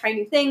 I love trying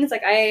new things.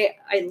 Like, I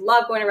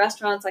love going to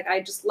restaurants. Like,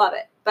 I just love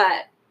it.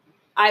 But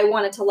I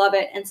wanted to love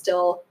it and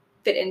still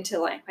fit into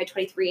like my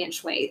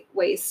 23-inch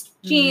waist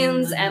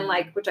jeans and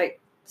like, which I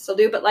still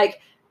do, but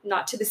like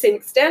not to the same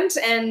extent.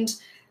 And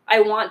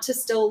I want to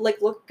still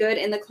like look good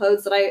in the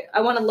clothes that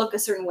I want to look a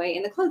certain way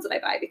in the clothes that I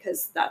buy,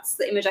 because that's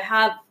the image I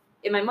have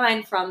in my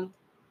mind from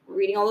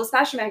reading all those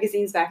fashion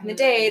magazines back in the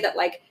day, that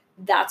like,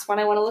 that's what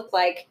I want to look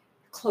like.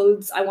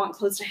 Clothes, I want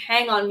clothes to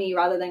hang on me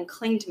rather than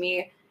cling to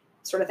me,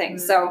 sort of thing.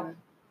 So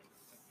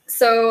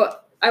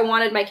I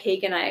wanted my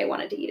cake and I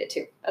wanted to eat it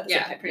too at the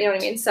same time. You know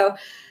what I mean?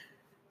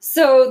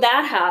 So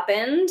that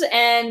happened,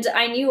 and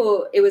I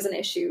knew it was an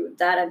issue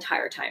that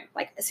entire time.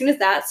 Like, as soon as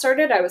that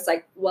started, I was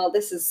like, well,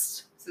 this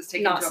is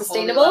not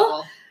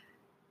sustainable.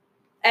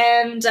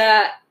 And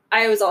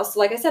I was also,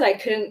 like I said, I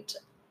couldn't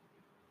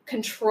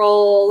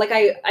control, like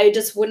I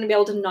just wouldn't be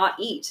able to not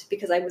eat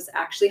because I was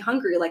actually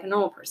hungry like a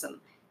normal person.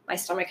 My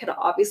stomach had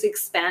obviously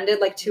expanded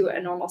like to a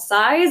normal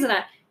size, and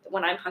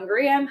when I'm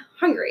hungry,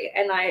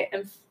 and I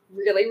am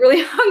really,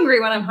 really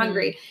hungry when I'm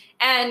hungry.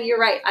 And you're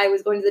right, I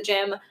was going to the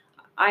gym.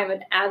 I'm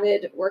an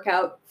avid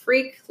workout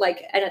freak,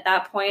 like, and at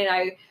that point,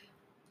 I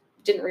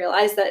didn't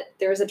realize that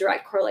there's a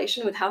direct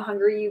correlation with how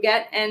hungry you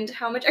get and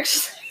how much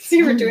exercise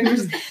you were doing.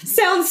 Which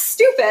sounds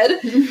stupid,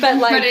 but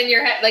like, but in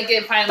your head, like,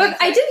 it finally.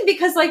 But I didn't,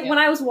 because like when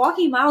I was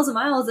walking miles and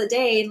miles a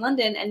day in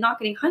London and not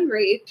getting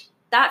hungry,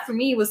 that for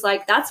me was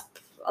like, that's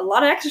a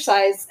lot of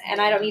exercise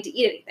and I don't need to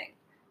eat anything.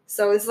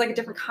 So this is like a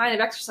different kind of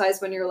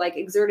exercise when you're like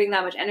exerting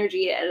that much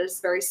energy at a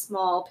very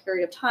small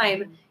period of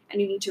time,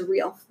 and you need to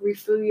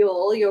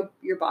refuel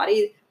your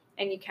body,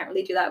 and you can't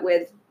really do that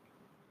with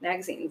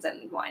magazines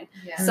and wine.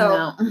 Yeah.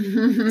 So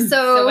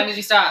when did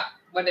you stop?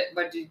 What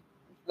did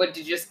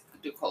you just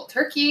do? Cold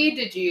turkey?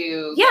 Did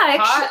you? Yeah, get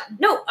caught?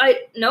 I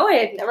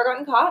had never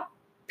gotten caught.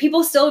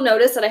 People still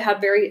notice that I have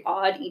very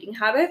odd eating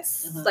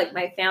habits. Like,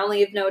 my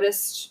family have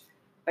noticed,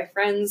 my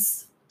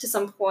friends to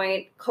some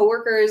point,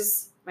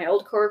 coworkers, my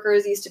old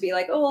coworkers used to be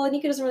like, oh, well,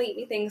 Anika doesn't really eat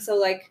anything. So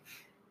like,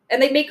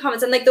 and they'd make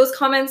comments, and like those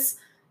comments,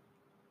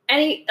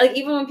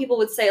 even when people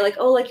would say like,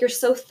 oh, like, you're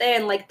so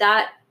thin, like,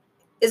 that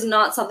is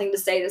not something to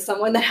say to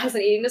someone that has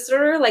an eating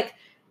disorder. Like,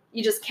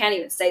 you just can't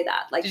even say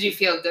that. Like, did you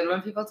feel good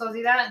when people told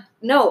you that?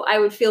 No, I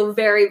would feel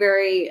very,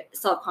 very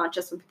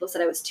self-conscious when people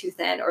said I was too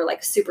thin or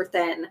like super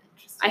thin.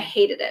 I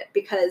hated it,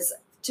 because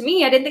to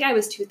me, I didn't think I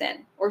was too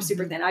thin or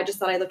super thin. I just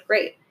thought I looked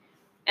great.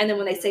 And then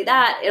when they say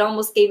that, it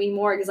almost gave me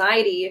more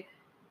anxiety.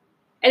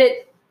 And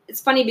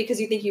it's funny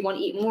because you think you want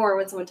to eat more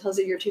when someone tells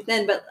you you're too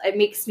thin, but it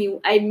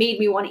made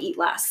me want to eat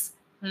less.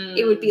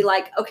 It would be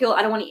like, okay, well,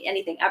 I don't want to eat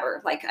anything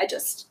ever. Like, I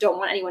just don't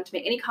want anyone to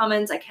make any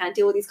comments. I can't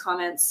deal with these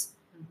comments.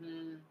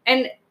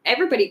 And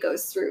everybody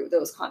goes through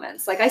those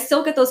comments. Like, I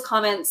still get those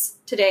comments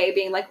today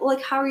being like, well,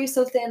 like, how are you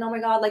so thin? Oh my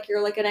God, like,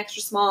 you're like an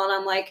extra small. And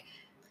I'm like,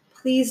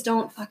 please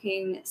don't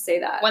fucking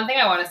say that. One thing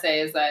I want to say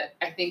is that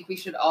I think we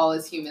should all,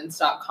 as humans,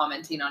 stop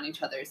commenting on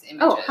each other's images.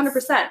 Oh,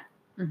 100%.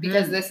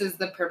 Because this is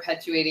the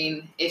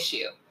perpetuating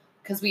issue.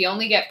 Because we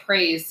only get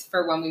praise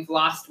for when we've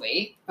lost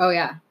weight. Oh,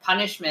 yeah.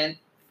 Punishment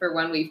for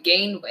when we've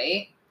gained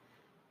weight.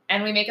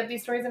 And we make up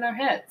these stories in our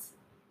heads.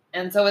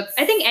 And so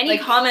I think any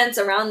comments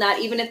around that,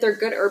 even if they're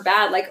good or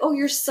bad, like, oh,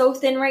 you're so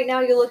thin right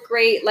now, you look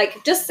great.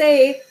 Like, just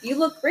say, you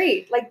look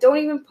great. Like, don't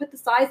even put the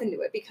size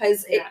into it,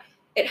 because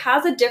it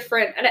has a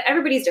different, and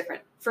everybody's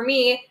different. For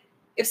me,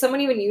 if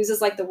someone even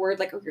uses like the word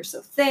like, oh, you're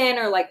so thin,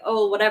 or like,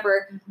 oh,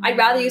 whatever, I'd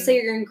rather you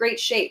say you're in great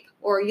shape,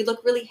 or you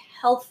look really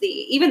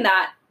healthy. Even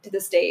that to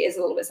this day is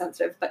a little bit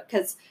sensitive, but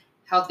because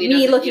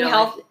me looking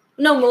healthy,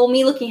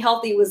 me looking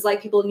healthy was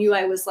like, people knew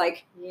I was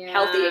like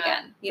healthy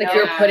again. You know?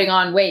 You're putting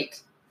on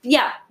weight.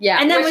 Yeah. Yeah.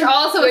 And then which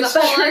also is a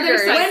whole other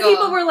cycle. When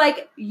people were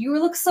like, you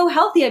look so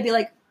healthy, I'd be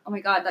like, oh my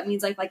God, that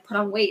means I've like put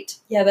on weight.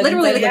 Yeah, that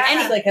literally means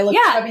I look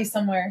chubby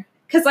somewhere.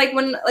 Because like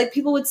when like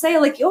people would say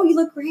like, oh, you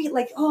look great,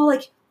 like, oh,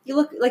 like you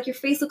look like your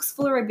face looks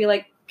fuller, I'd be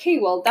like, okay,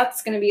 well,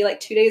 that's gonna be like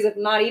 2 days of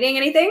not eating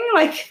anything.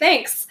 Like,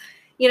 thanks.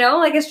 You know,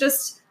 like, it's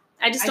just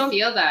I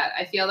feel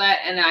that,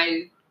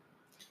 and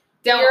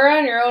You're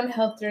on your own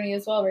health journey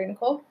as well, right,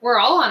 Nicole?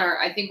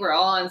 I think we're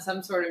all on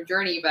some sort of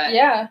journey, but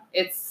Yeah.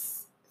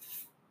 it's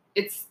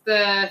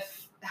the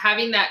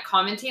having that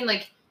commenting,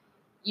 like,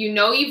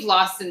 you've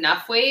lost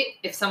enough weight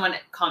if someone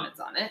comments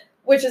on it.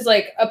 Which is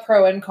like a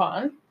pro and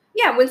con.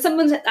 Yeah, when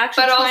someone's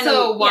actually But trying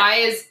also, to, why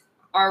is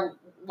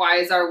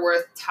our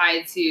worth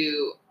tied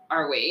to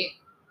our weight?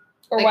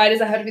 Or Like, why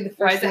does it have to be the first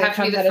Why does it thing have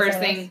to be that the comes out of first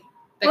someone thing? else?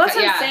 Well, that's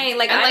what I'm saying.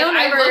 Like, and I don't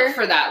I ever look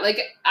for that. Like,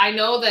 I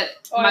know that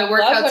Oh, my I love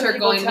workouts when are people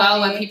going tell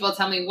well when me- people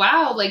tell me,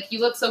 "Wow, like you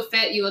look so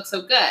fit, you look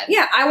so good."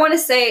 Yeah, I want to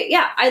say,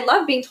 yeah, I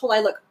love being told I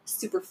look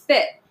super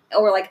fit,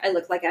 or like I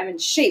look like I'm in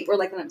shape, or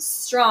like I'm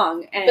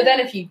strong. And But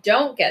then if you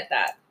don't get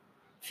that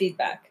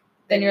feedback,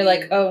 then you're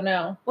like, oh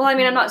no. well, I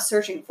mean, I'm not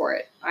searching for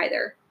it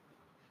either.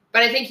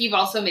 But I think you've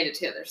also made it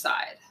to the other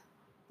side.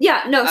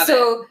 Yeah, no.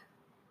 Of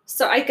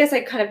So I guess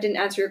I kind of didn't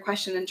answer your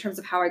question in terms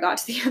of how I got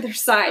to the other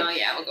side. Oh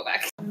yeah, we'll go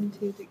back. 1,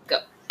 2, 3, go.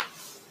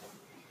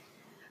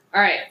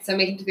 All right, so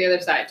making it to the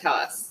other side. Tell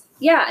us.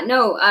 Yeah,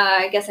 no,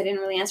 I guess I didn't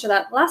really answer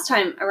that last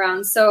time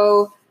around.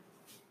 So,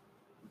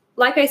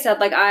 like I said,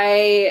 like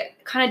I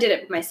kind of did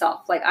it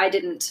myself. Like I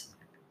didn't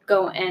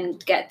go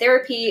and get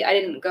therapy. I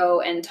didn't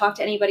go and talk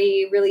to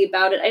anybody really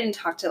about it. I didn't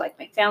talk to like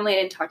my family.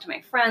 I didn't talk to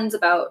my friends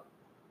about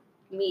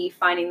me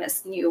finding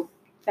this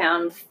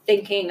newfound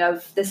thinking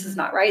of this is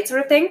not right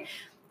sort of thing.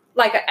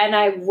 Like, and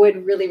I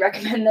would really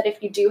recommend that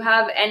if you do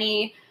have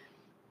any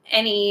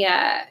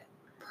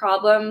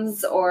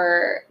problems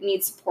or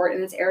need support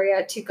in this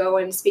area, to go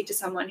and speak to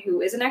someone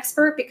who is an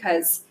expert,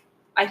 because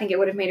I think it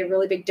would have made a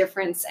really big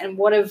difference and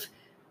would have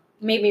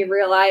made me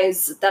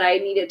realize that I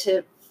needed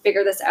to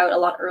figure this out a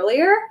lot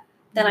earlier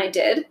than I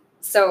did.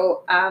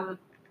 So,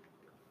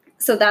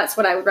 so that's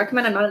what I would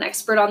recommend. I'm not an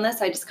expert on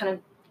this. I just kind of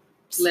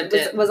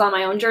was on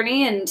my own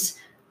journey and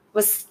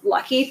was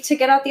lucky to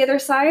get out the other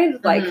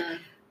side. Like,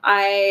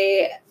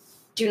 I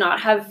do not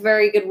have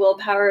very good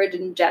willpower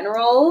in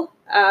general.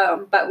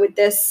 But with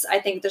this, I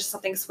think there's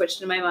something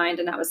switched in my mind,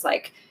 and I was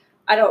like,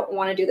 I don't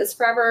want to do this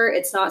forever.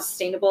 It's not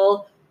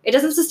sustainable. It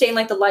doesn't sustain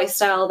like the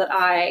lifestyle that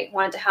I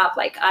wanted to have.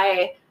 Like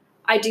I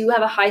do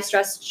have a high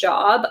stress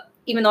job,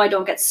 even though I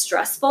don't get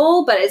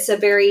stressful, but it's a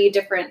very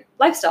different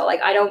lifestyle.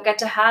 Like I don't get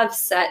to have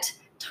set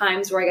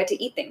times where I get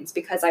to eat things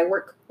because I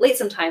work late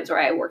sometimes, or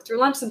I work through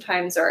lunch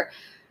sometimes,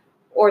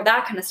 or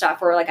that kind of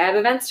stuff, or like I have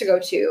events to go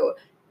to.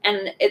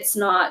 And it's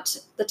not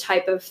the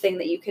type of thing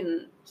that you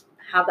can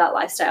have that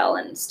lifestyle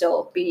and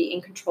still be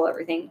in control of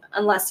everything,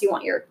 unless you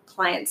want your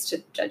clients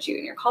to judge you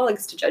and your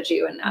colleagues to judge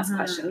you and ask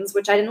questions,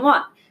 which I didn't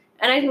want.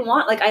 And I didn't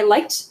want, like, I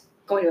liked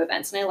going to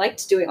events and I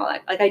liked doing all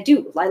that. Like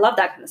I love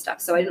that kind of stuff.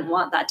 So I didn't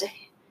want that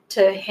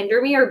to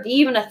hinder me or be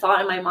even a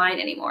thought in my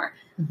mind anymore.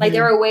 Like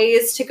there are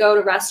ways to go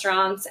to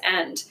restaurants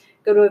and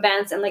go to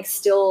events and like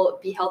still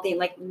be healthy and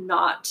like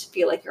not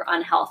feel like you're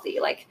unhealthy.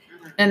 Like,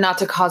 and not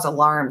to cause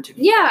alarm to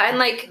yeah. And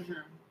like,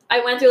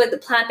 I went through like the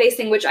plant-based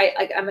thing, which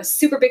I'm a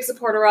super big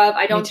supporter of.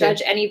 I don't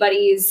judge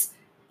anybody's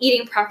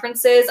eating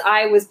preferences.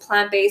 I was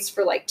plant-based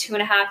for like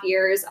 2.5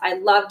 years. I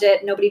loved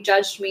it. Nobody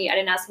judged me. I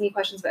didn't ask any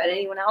questions about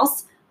anyone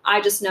else. I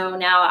just know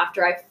now,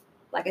 after I've,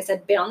 like I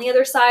said, been on the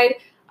other side,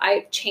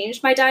 I've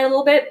changed my diet a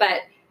little bit.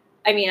 But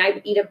I mean,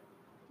 I eat a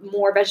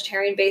more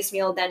vegetarian-based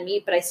meal than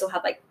meat, but I still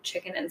have like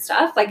chicken and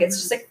stuff. Like it's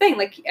just like a thing.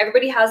 Like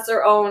everybody has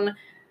their own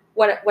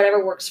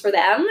whatever works for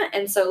them.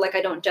 And so like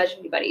I don't judge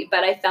anybody.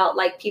 But I felt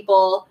like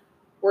people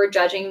were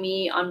judging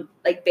me on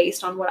like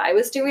based on what I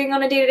was doing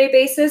on a day-to-day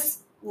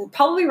basis,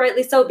 probably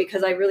rightly so,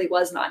 because I really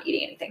was not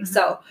eating anything.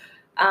 So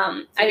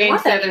I didn't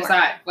want that anymore.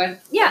 Side. What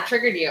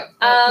triggered you?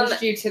 What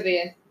pushed you to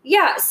the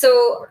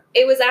so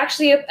it was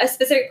actually a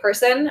specific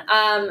person,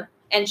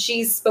 and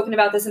she's spoken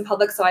about this in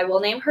public, so I will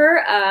name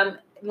her.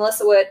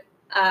 Melissa Wood.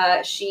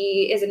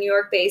 She is a New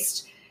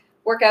York-based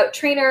workout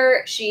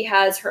trainer. She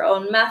has her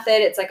own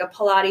method. It's like a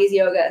Pilates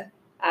yoga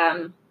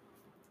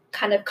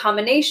kind of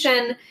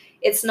combination.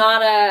 It's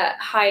not a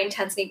high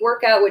intensity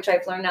workout, which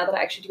I've learned now that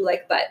I actually do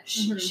like, but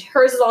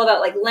hers is all about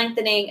like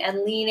lengthening and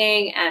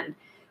leaning and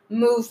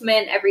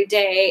movement every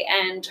day.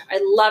 And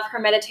I love her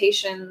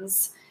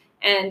meditations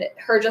and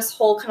her just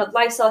whole kind of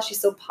lifestyle.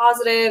 She's so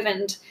positive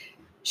and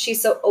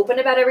she's so open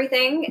about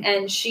everything.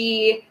 And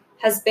she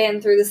has been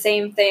through the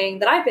same thing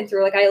that I've been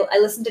through. Like I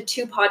listened to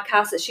 2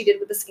 podcasts that she did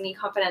with the Skinny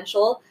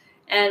Confidential.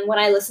 And when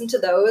I listened to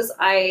those,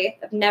 I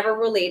have never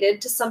related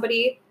to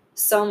somebody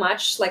so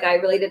much like I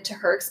related to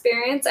her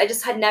experience. I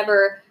just had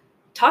never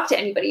talked to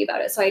anybody about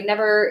it. So I'd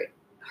never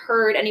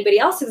heard anybody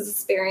else's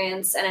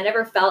experience, and I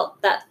never felt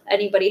that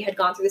anybody had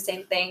gone through the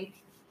same thing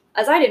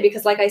as I did,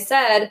 because like I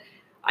said,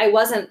 I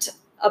wasn't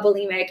a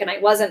bulimic and I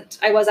was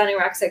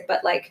anorexic,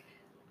 but like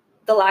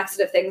the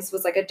laxative things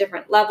was like a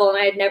different level, and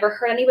I had never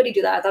heard anybody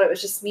do that. I thought it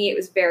was just me. It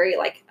was very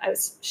like, I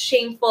was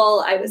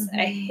shameful. I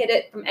hid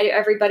it from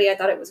everybody. I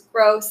thought it was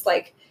gross,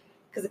 like,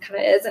 because it kind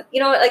of isn't,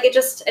 like it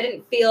just, I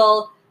didn't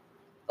feel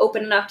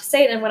open enough to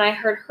say it. And when I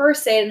heard her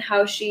say it and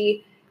how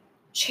she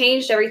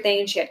changed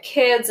everything, and she had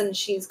kids and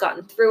she's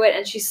gotten through it,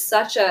 and she's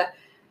such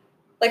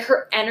like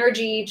her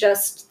energy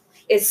just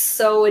is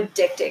so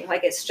addicting.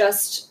 Like it's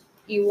just,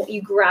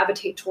 you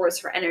gravitate towards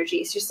her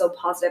energy. She's so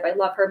positive. I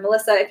love her.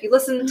 Melissa, if you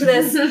listen to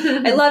this,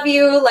 I love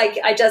you. Like,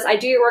 I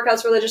do your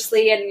workouts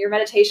religiously and your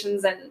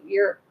meditations and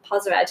your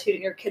positive attitude,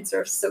 and your kids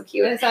are so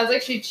cute. It sounds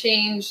like she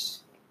changed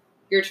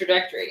your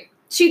trajectory.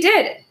 She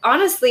did.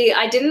 Honestly,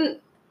 I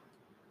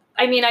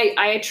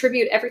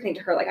attribute everything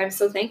to her. Like, I'm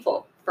so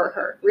thankful for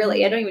her.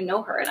 Really. I don't even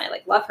know her, and I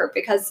like love her,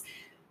 because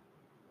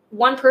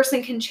one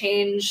person can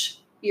change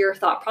your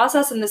thought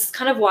process. And this is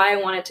kind of why I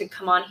wanted to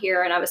come on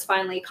here, and I was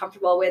finally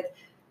comfortable with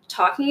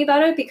talking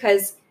about it,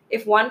 because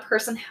if one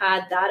person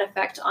had that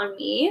effect on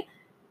me,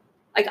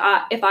 like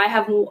if I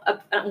have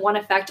one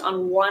effect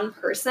on one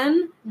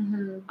person,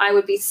 I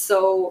would be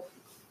so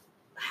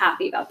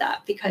happy about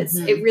that, because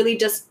it really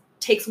just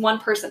takes one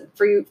person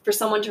for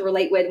someone to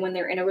relate with when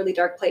they're in a really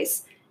dark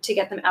place, to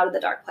get them out of the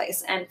dark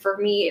place. And for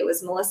me, it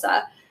was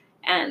Melissa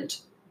and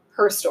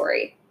her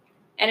story.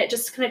 And it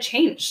just kind of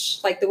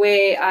changed, like, the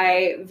way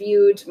I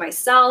viewed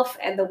myself,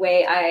 and the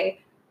way my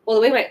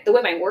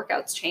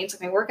workouts changed.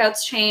 Like, my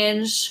workouts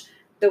changed,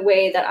 the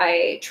way that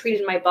I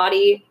treated my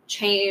body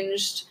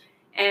changed,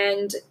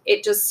 and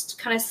it just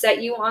kind of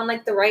set you on,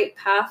 like, the right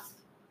path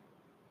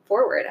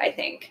forward, I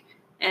think.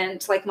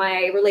 And, like,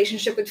 my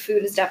relationship with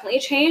food has definitely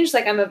changed.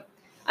 Like, I'm a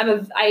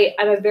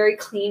very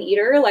clean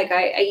eater. Like,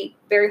 I eat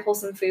very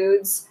wholesome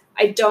foods.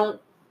 I don't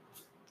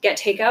get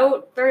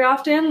takeout very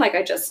often. Like,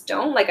 I just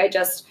don't. Like,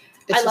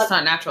 It's just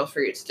not natural for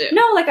you to do.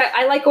 No, like,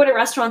 I like going to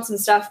restaurants and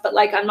stuff, but,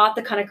 like, I'm not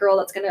the kind of girl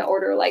that's going to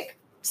order, like,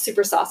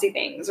 super saucy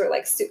things, or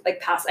like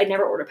pasta. I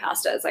never order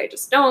pastas. I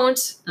just don't.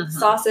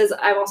 Sauces.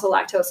 I'm also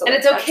lactose. So And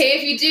it's okay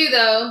if you do,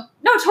 though.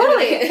 No,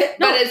 totally.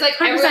 But it's like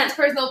 100%. everyone's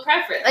personal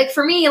preference. Like,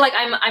 for me, like,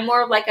 I'm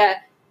more of like a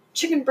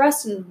chicken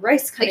breast and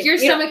rice kind like, of. your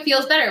stomach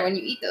feels better when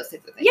you eat those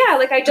types of things. Yeah,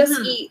 like, I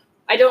just eat.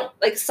 I don't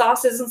like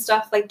sauces and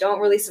stuff. Like, don't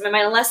really sit in my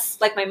mind unless,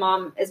 like, my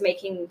mom is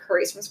making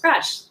curries from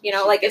scratch. You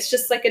know, like, it's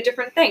just like a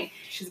different thing.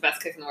 She's the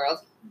best cook in the world.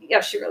 Yeah,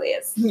 she really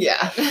is.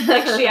 Yeah.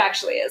 Like, she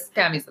actually is.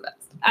 Tammy's the best.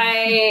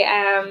 I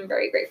am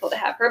very grateful to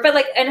have her. But,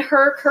 like, and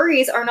her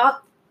curries are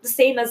not the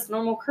same as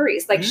normal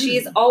curries. Like,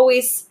 she's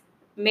always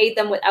made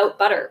them without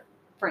butter,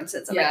 for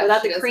instance, and like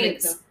without the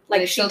creams.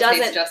 Like, she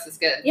doesn't taste just as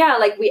good. Yeah,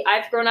 like,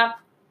 I've grown up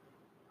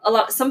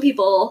some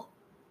people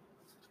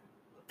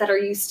that are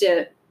used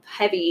to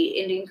heavy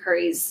Indian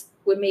curries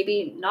would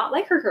maybe not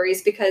like her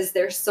curries because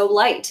they're so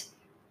light.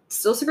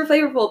 Still super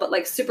flavorful, but,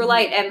 like, super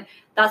light. And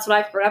that's what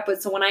I've grown up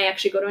with. So when I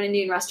actually go to an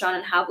Indian restaurant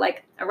and have,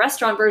 like, a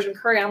restaurant version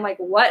curry, I'm like,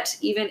 what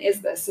even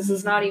is this? This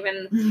is not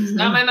even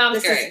not my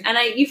mom's curry. And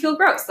you feel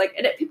gross. Like,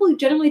 people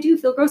generally do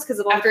feel gross because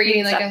of all after the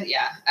eating, stuff. like,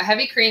 a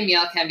heavy cream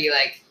meal can be,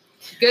 like,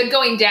 good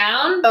going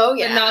down. Oh,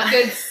 yeah. But not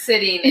good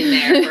sitting in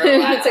there for a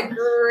while. It's a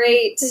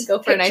great go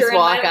for a nice picture in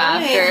walk my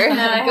after. mind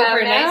that I Go have for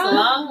a nice now.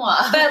 long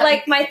walk. But,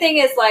 like, my thing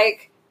is,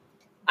 like,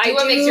 Do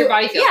what makes your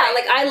body feel right.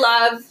 like, I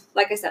love,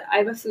 like I said,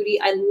 I'm a foodie.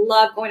 I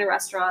love going to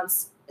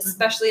restaurants,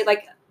 especially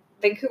like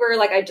Vancouver.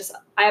 Like,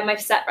 I have my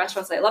set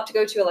restaurants that I love to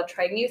go to. I love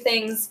trying new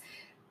things,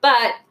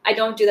 but I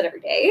don't do that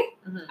every day.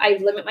 I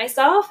limit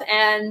myself,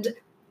 and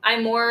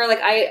I'm more like,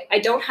 I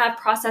don't have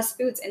processed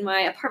foods in my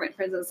apartment,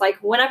 for instance. Like,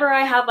 whenever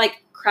I have,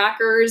 like,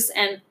 crackers,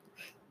 and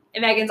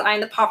Megan's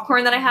eyeing the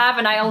popcorn that I have,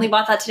 and I only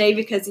bought that today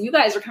because you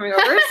guys are coming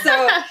over.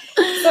 So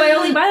I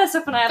only buy that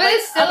stuff when I have, But like,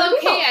 it's still other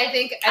okay, people. I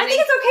think. I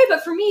think it's okay,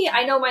 but for me,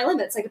 I know my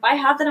limits. Like, if I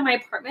have that in my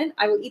apartment,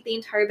 I will eat the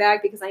entire bag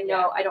because I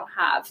know I don't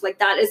have. Like,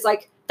 that is,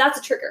 like, that's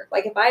a trigger.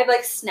 Like, if I have,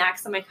 like,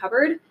 snacks in my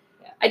cupboard,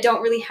 I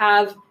don't really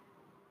have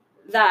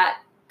that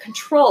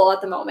control at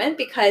the moment,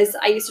 because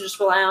I used to just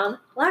rely on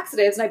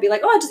laxatives, and I'd be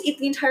like, oh, I'll just eat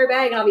the entire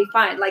bag and I'll be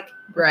fine. Like,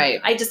 Right.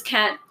 I just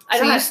can't.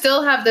 So you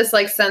still have this,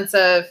 like, sense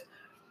of,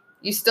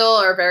 you still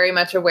are very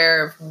much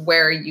aware of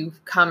where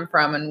you've come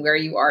from and where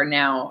you are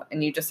now,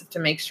 and you just have to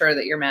make sure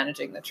that you're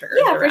managing the triggers.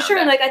 Yeah, for sure.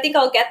 It. And, like, I think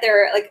I'll get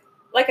there.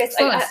 Like I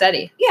Slow and said,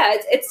 steady. yeah,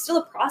 it's still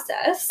a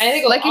process. I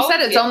think Like you said,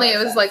 it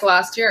was like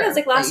last year. Yeah, it's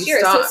like last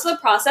year. So it's still a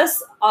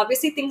process.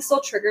 Obviously, things still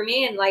trigger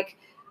me, and, like,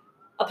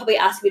 I'll probably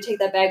ask you to take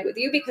that bag with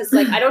you because,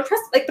 like, I don't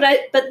trust. Like,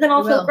 but then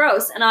I'll feel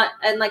gross,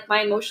 and like,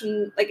 my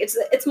emotion, like,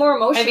 it's more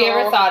emotional. Have you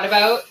ever thought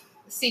about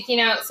seeking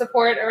out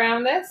support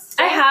around this?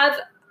 I have.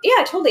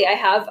 Yeah, totally. I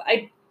have.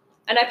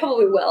 And I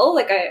probably will.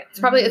 Like,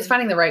 It's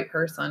finding the right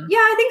person. Yeah,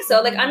 I think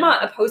so. Like, I'm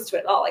not opposed to it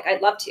at all. Like,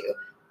 I'd love to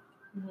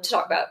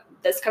talk about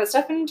this kind of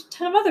stuff and a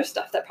ton of other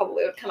stuff that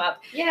probably would come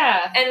up.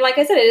 Yeah. And like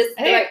I said, it is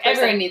I the think right person.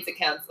 everyone needs a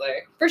counselor.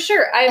 For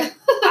sure.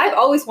 I've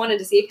always wanted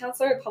to see a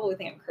counselor. I probably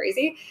think I'm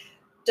crazy.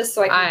 Just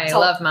so I can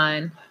love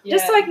mine.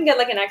 Just so I can get,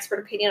 like, an expert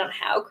opinion on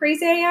how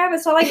crazy I am.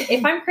 It's not like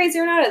if I'm crazy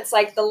or not, it's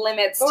like the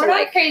limits But to, we're not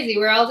like, crazy.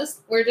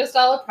 We're just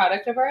all a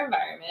product of our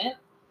environment.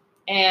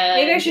 And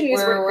maybe I shouldn't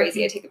use the word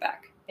crazy. working- I take it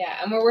back. Yeah,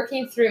 and we're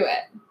working through it.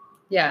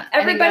 Yeah.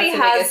 Everybody that's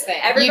the has. biggest thing.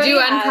 Everybody you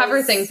do uncover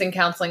has- things in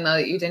counseling, though,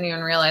 that you didn't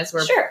even realize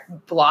were Sure.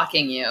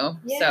 blocking you.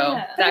 Yeah.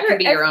 So that could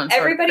be your own sort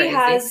Everybody of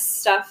crazy. has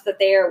stuff that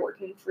they are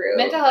working through.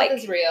 Mental health like,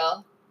 is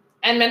real.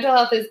 And mental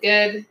health is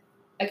good.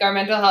 Like, our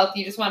mental health,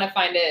 you just want to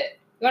find it,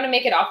 you want to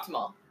make it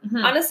optimal.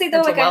 Mhm. honestly, though,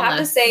 Mental like, I have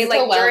to say,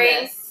 Mental like,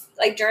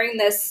 wellness. during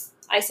this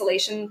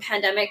isolation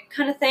pandemic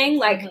kind of thing,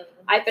 like, Mhm.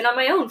 I've been on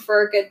my own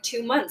for a good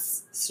 2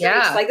 months straight.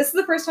 Yeah. Like, this is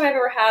the first time I've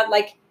ever had,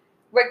 like,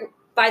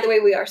 by the way,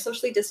 we are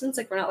socially distanced.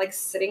 Like, we're not, like,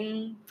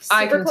 sitting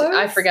super close.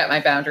 I forget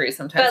my boundaries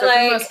sometimes. But, But for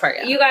like, the most part,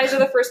 yeah. you guys are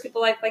the first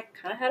people I've, like,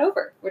 kind of had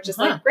over, which is,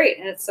 like, great.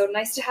 And it's so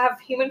nice to have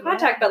human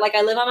contact. But, like,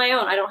 I live on my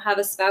own. I don't have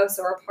a spouse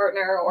or a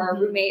partner or a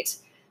roommate.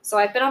 So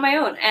I've been on my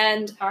own.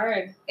 And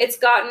Hard. it's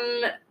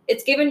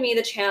given me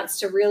the chance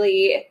to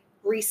really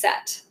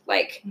reset.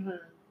 Like,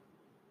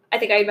 I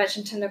think I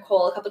mentioned to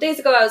Nicole a couple days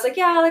ago, I was like,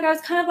 yeah, like I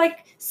was kind of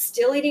like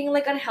still eating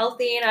like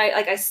unhealthy. And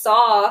I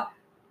saw,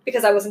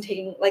 because I wasn't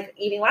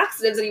eating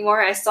laxatives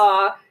anymore, I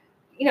saw,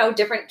 you know,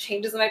 different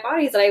changes in my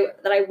body that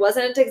I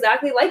wasn't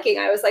exactly liking.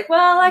 I was like,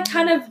 well, I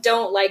kind of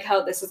don't like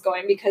how this is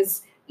going,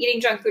 because eating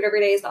junk food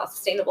every day is not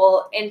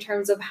sustainable in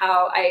terms of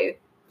how I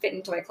fit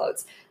into my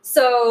clothes.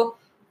 So,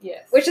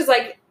 Yes. which is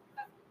like,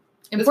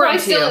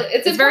 Important to you.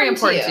 It's very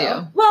important important to to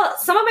you. you. well,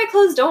 some of my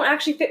clothes don't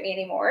actually fit me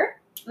anymore,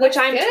 which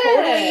I'm Good.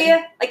 totally,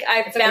 like,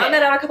 I It's found okay.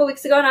 that out a couple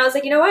weeks ago, and I was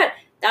like, you know what?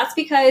 That's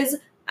because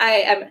I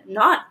am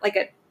not, like,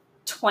 a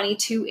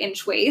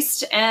 22-inch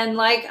waist, and,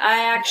 like,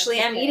 I actually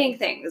am okay. eating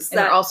things And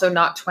that, you're also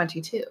not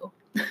 22.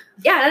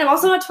 yeah, and I'm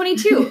also not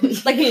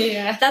 22. Like,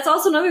 yeah. that's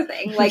also another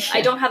thing. Like, I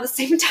don't have the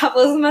same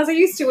metabolism as I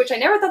used to, which I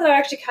never thought that would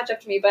actually catch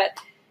up to me, but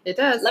It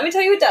does. let me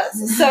tell you, it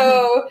does.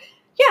 So,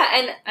 yeah,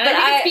 and And but I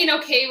think it's being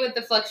okay with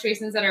the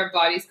fluctuations that our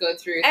bodies go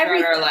through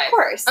throughout our life. of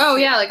course. Oh,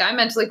 yeah. Like, I'm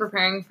mentally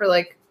preparing for,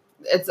 like,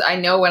 I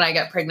know when I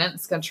get pregnant,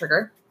 it's going to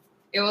trigger.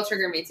 It will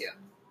trigger me too.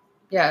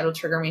 Yeah, it'll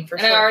trigger me for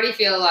And sure. I already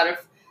feel a lot of,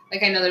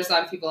 like, I know there's a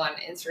lot of people on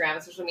Instagram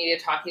and social media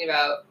talking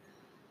about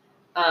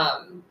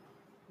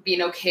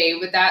being okay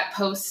with that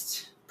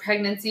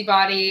post-pregnancy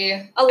body.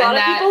 A lot and of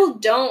that people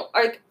don't.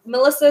 Like,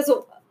 Melissa's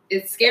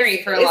It's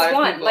scary for a is lot of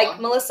one. people. Like,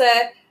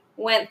 Melissa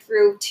went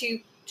through 2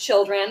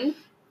 children.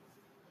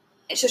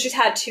 So she's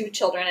had 2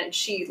 children, and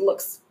she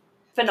looks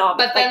phenomenal.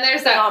 But then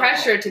there's that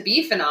pressure to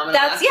be phenomenal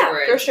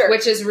afterwards, for sure.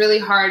 which is really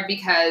hard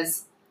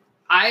because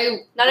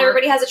Not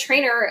everybody has a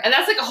trainer. and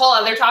that's like a whole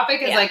other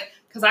topic is Yeah. like,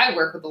 because I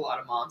work with a lot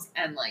of moms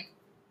and like,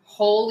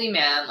 holy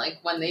man, like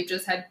when they've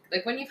just had,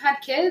 like when you've had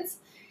kids,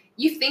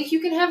 you think you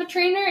can have a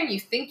trainer and you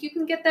think you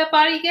can get that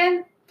body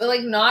again, but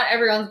like not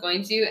everyone's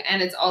going to.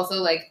 And it's also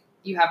like,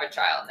 you have a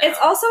child now. It's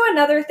also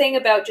another thing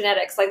about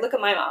genetics. Like, look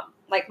at my mom.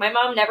 Like, my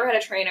mom never had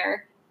a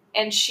trainer,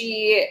 and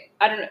she,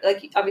 I don't know,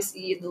 like,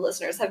 obviously you, the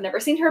listeners, have never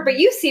seen her, but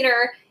you've seen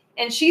her,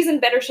 and she's in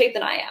better shape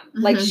than I am.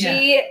 Like,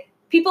 Mhm.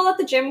 people at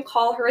the gym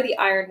call her the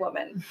Iron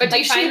Woman. But do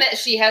you like, find that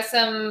she has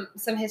some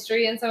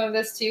history in some of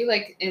this too,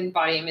 like in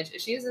body image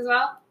issues as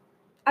well?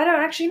 I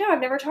don't actually know.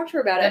 I've never talked to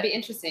her about That'd it. be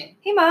interesting.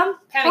 Hey, Mom.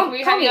 Pammy, Call- can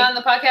we call have you me. on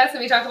the podcast and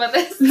we talk about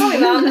this? Call me,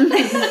 Mom.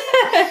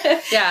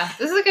 Yeah,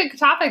 this is a good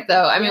topic,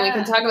 though. I mean, we Yeah.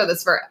 can talk about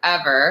this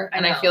forever, I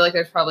and I know. feel like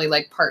there's probably,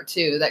 like, part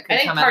 2 that I could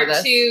think come out of part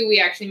this 2, we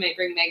actually might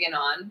bring Megan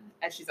on,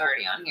 as she's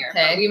already on here.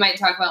 Okay. But we might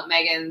talk about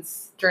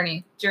Megan's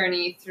journey.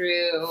 journey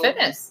through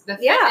Fitness. the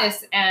Yeah.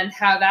 fitness and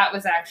how that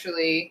was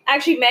actually,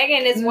 Actually,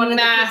 Megan is one of the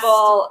Masked.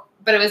 people.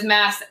 but it was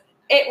masked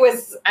It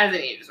was, as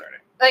an eating disorder.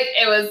 Like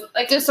it was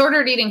like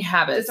Disordered eating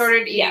habits.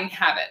 disordered eating Yeah.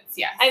 habits.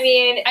 Yes. I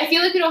mean, I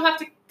feel like we don't have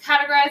to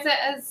categorize it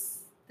as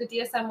the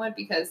DSM would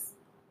because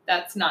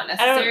that's not I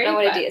necessary. don't know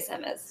what a but-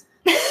 DSM is.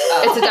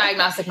 It's a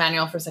diagnostic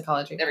manual for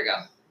psychology. There we go.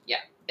 Yeah.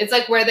 It's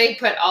like where they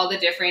put all the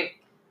different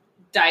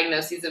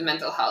diagnoses of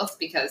mental health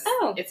because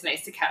Oh. it's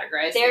nice to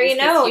categorize. There things you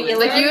 'cause know. humans You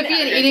Like, learn you would be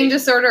an categorize eating it.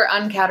 disorder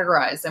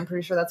uncategorized. I'm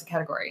pretty sure that's a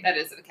category. That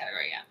is a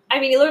category, yeah. I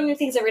mean, you learn new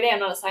things every day. I'm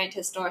not a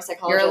scientist nor a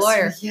psychologist. You're a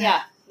lawyer.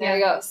 Yeah. There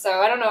you go.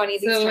 So I don't know any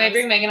of these So we terms. might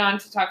bring Megan on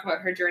to talk about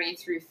her journey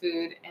through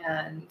food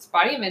and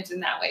body image in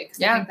that way. 'Cause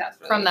I Yeah, think that's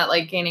really, From that,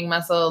 like, gaining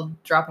muscle,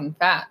 dropping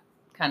fat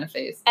kind of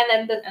phase. And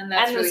then the And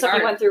that's and the really stuff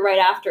hard. you went through right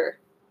after,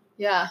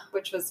 Yeah.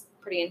 which was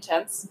pretty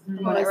intense. Mhm.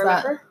 From what I What was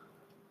that? remember.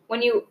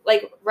 When you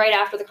like right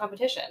after the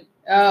competition,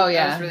 Oh, That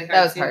yeah. was really hard,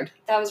 That was too. hard.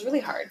 that was really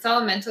hard. It's all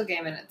a mental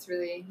game, and it's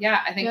really,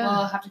 I think Yeah.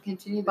 we'll have to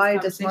continue this Body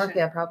conversation.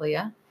 dysmorphia, probably,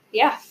 yeah.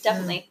 Yeah,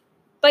 definitely.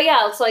 But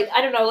yeah, it's like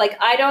I don't know. Like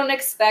I don't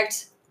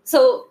expect.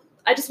 So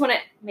I just want to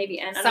maybe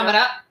end. Sum it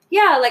up.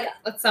 Yeah, like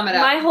Let's sum it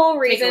up. my whole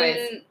reason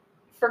Takeaways.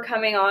 for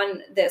coming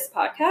on this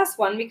podcast,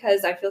 one,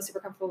 because I feel super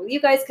comfortable with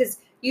you guys because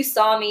you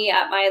saw me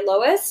at my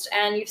lowest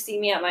and you've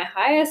seen me at my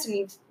highest and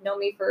you've known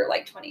me for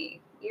like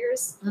 20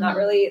 years. Not Mhm.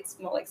 really. It's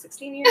more like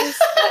 16 years.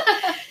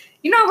 But,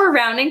 you know, we're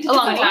rounding to A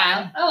long 20.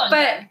 time. A long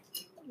But time.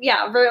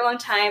 yeah, a very long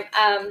time.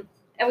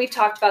 And we've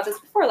talked about this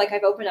before. Like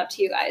I've opened up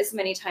to you guys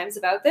many times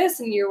about this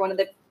and you're one of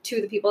the 2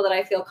 of the people that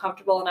I feel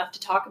comfortable enough to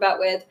talk about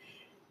with.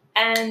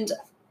 And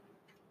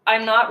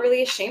I'm not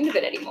really ashamed of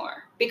it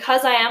anymore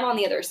because I am on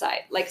the other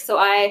side. Like, so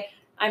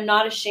I'm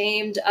not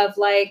ashamed of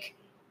like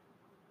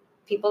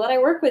people that I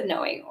work with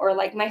knowing or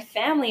like my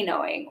family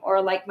knowing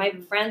or like my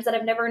friends that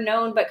I've never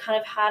known but kind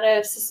of had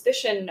a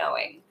suspicion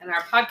knowing. And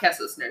our podcast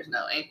listeners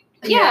knowing.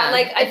 Yeah,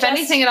 like, I if just-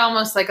 anything, it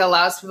almost like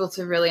allows people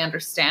to really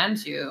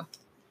understand you.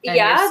 And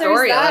yeah, your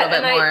story there's a that.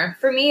 little bit and more.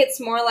 for me, it's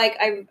more like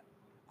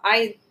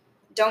I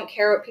don't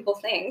care what people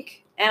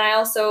think. And I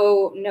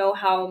also know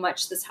how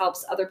much this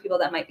helps other people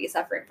that might be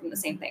suffering from the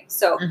same thing.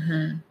 So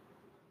Mm-hmm.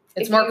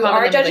 It's if more you common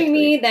are than judging like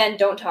me, then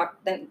don't talk.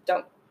 Then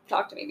don't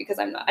talk to me because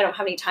I don't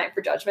have any time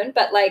for judgment.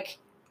 But like,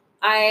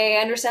 I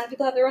understand that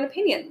people have their own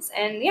opinions,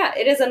 and yeah,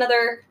 it is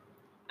another.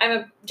 I'm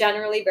a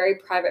generally very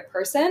private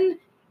person,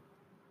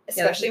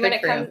 especially when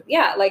it comes.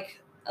 Yeah, like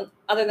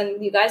other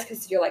than you guys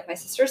because you're like my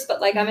sisters,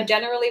 but like I'm a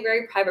generally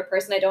very private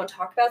person. I don't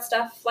talk about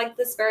stuff like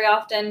this very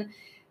often,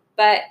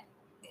 but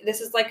this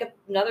is like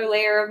another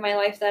layer of my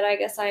life that I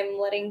guess I'm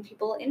letting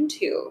people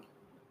into.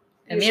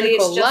 And me Usually and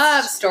Nicole it's just-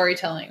 love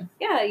storytelling.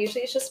 Yeah,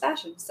 usually it's just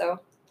fashion. So,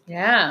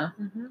 Yeah.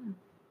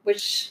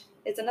 which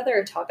is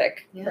another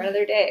topic Yeah. for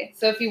another day.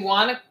 So if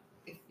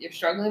you're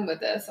struggling with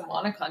this and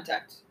want to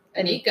contact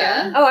Anika.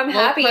 Anika, Oh, I'm we'll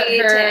happy put to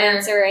her-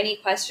 answer any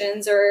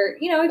questions, or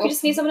if We'll- you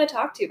just need someone to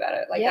talk to about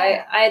it. Like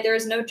Yeah. I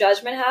there's no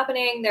judgment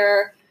happening.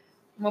 There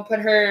we'll put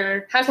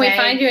her. How can we tag-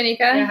 find you, Anika?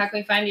 Yeah, how can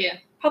we find you?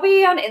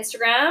 probably on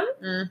Instagram.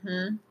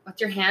 Mm-hmm.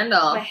 What's your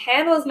handle? My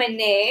handle is my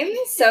name,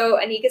 so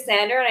Anika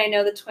Sander, and I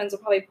know the twins will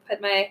probably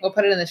put my We'll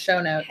put it in the show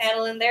notes.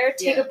 handle in there.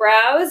 Take Yeah. a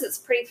browse. It's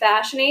pretty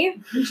fashiony,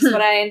 which is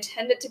what I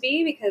intend it to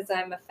be because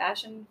I'm a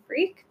fashion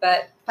freak,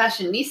 but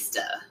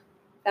Fashionista.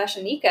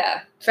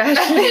 fashionica.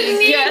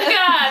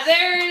 Anika,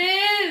 there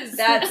it is.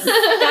 That's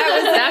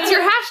That's your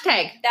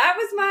hashtag. That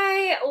was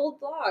my old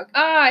blog.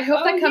 Oh, I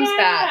hope that comes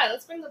back.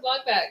 Let's bring the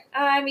blog back.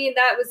 I mean,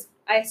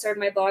 I started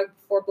my blog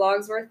before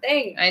blogs were a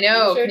thing. I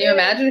know. You sure Can you did.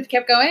 imagine if you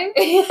kept going?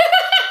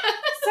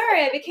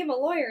 Sorry, I became a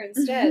lawyer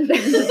instead. Could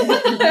have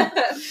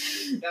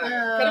been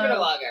a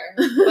blogger.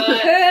 Could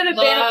But have been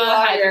a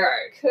law had your blogger.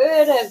 heart.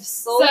 Could have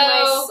sold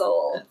my So-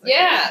 soul.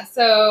 Yeah,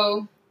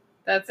 so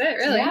That's it,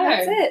 really. Yeah.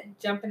 That's it.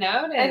 jumping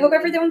out. And I hope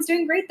everyone's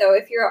doing great though.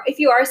 If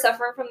you are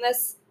suffering from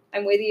this,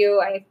 I'm with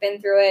you. I've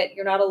been through it.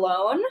 You're not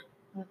alone.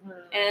 Mhm.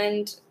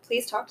 And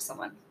please talk to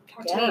someone.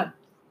 Talk to me. Yeah.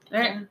 All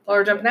right. Well,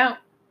 we're jumping out.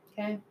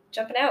 Okay.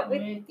 Jumping out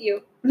with Alright.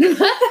 you.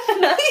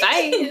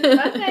 Bye.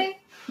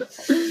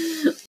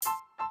 Bye.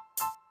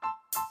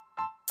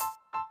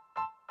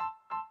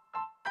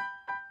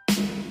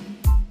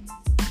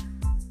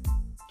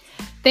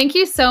 Thank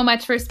you so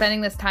much for spending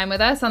this time with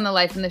us on the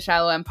Life in the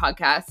Shallow End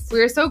podcast. We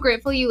are so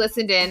grateful you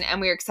listened in, and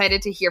we are excited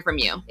to hear from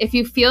you. If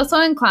you feel so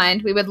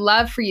inclined, we would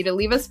love for you to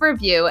leave us a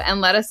review and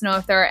let us know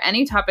if there are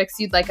any topics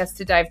you'd like us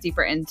to dive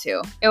deeper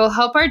into. It will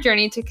help our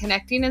journey to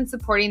connecting and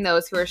supporting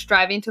those who are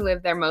striving to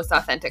live their most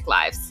authentic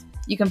lives.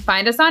 You can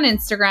find us on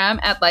Instagram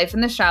at Life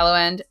in the Shallow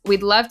End.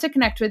 We'd love to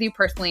connect with you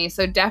personally,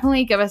 so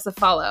definitely give us a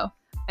follow.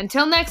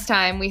 Until next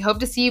time, we hope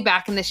to see you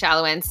back in the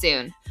shallow end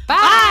soon.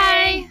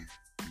 Bye!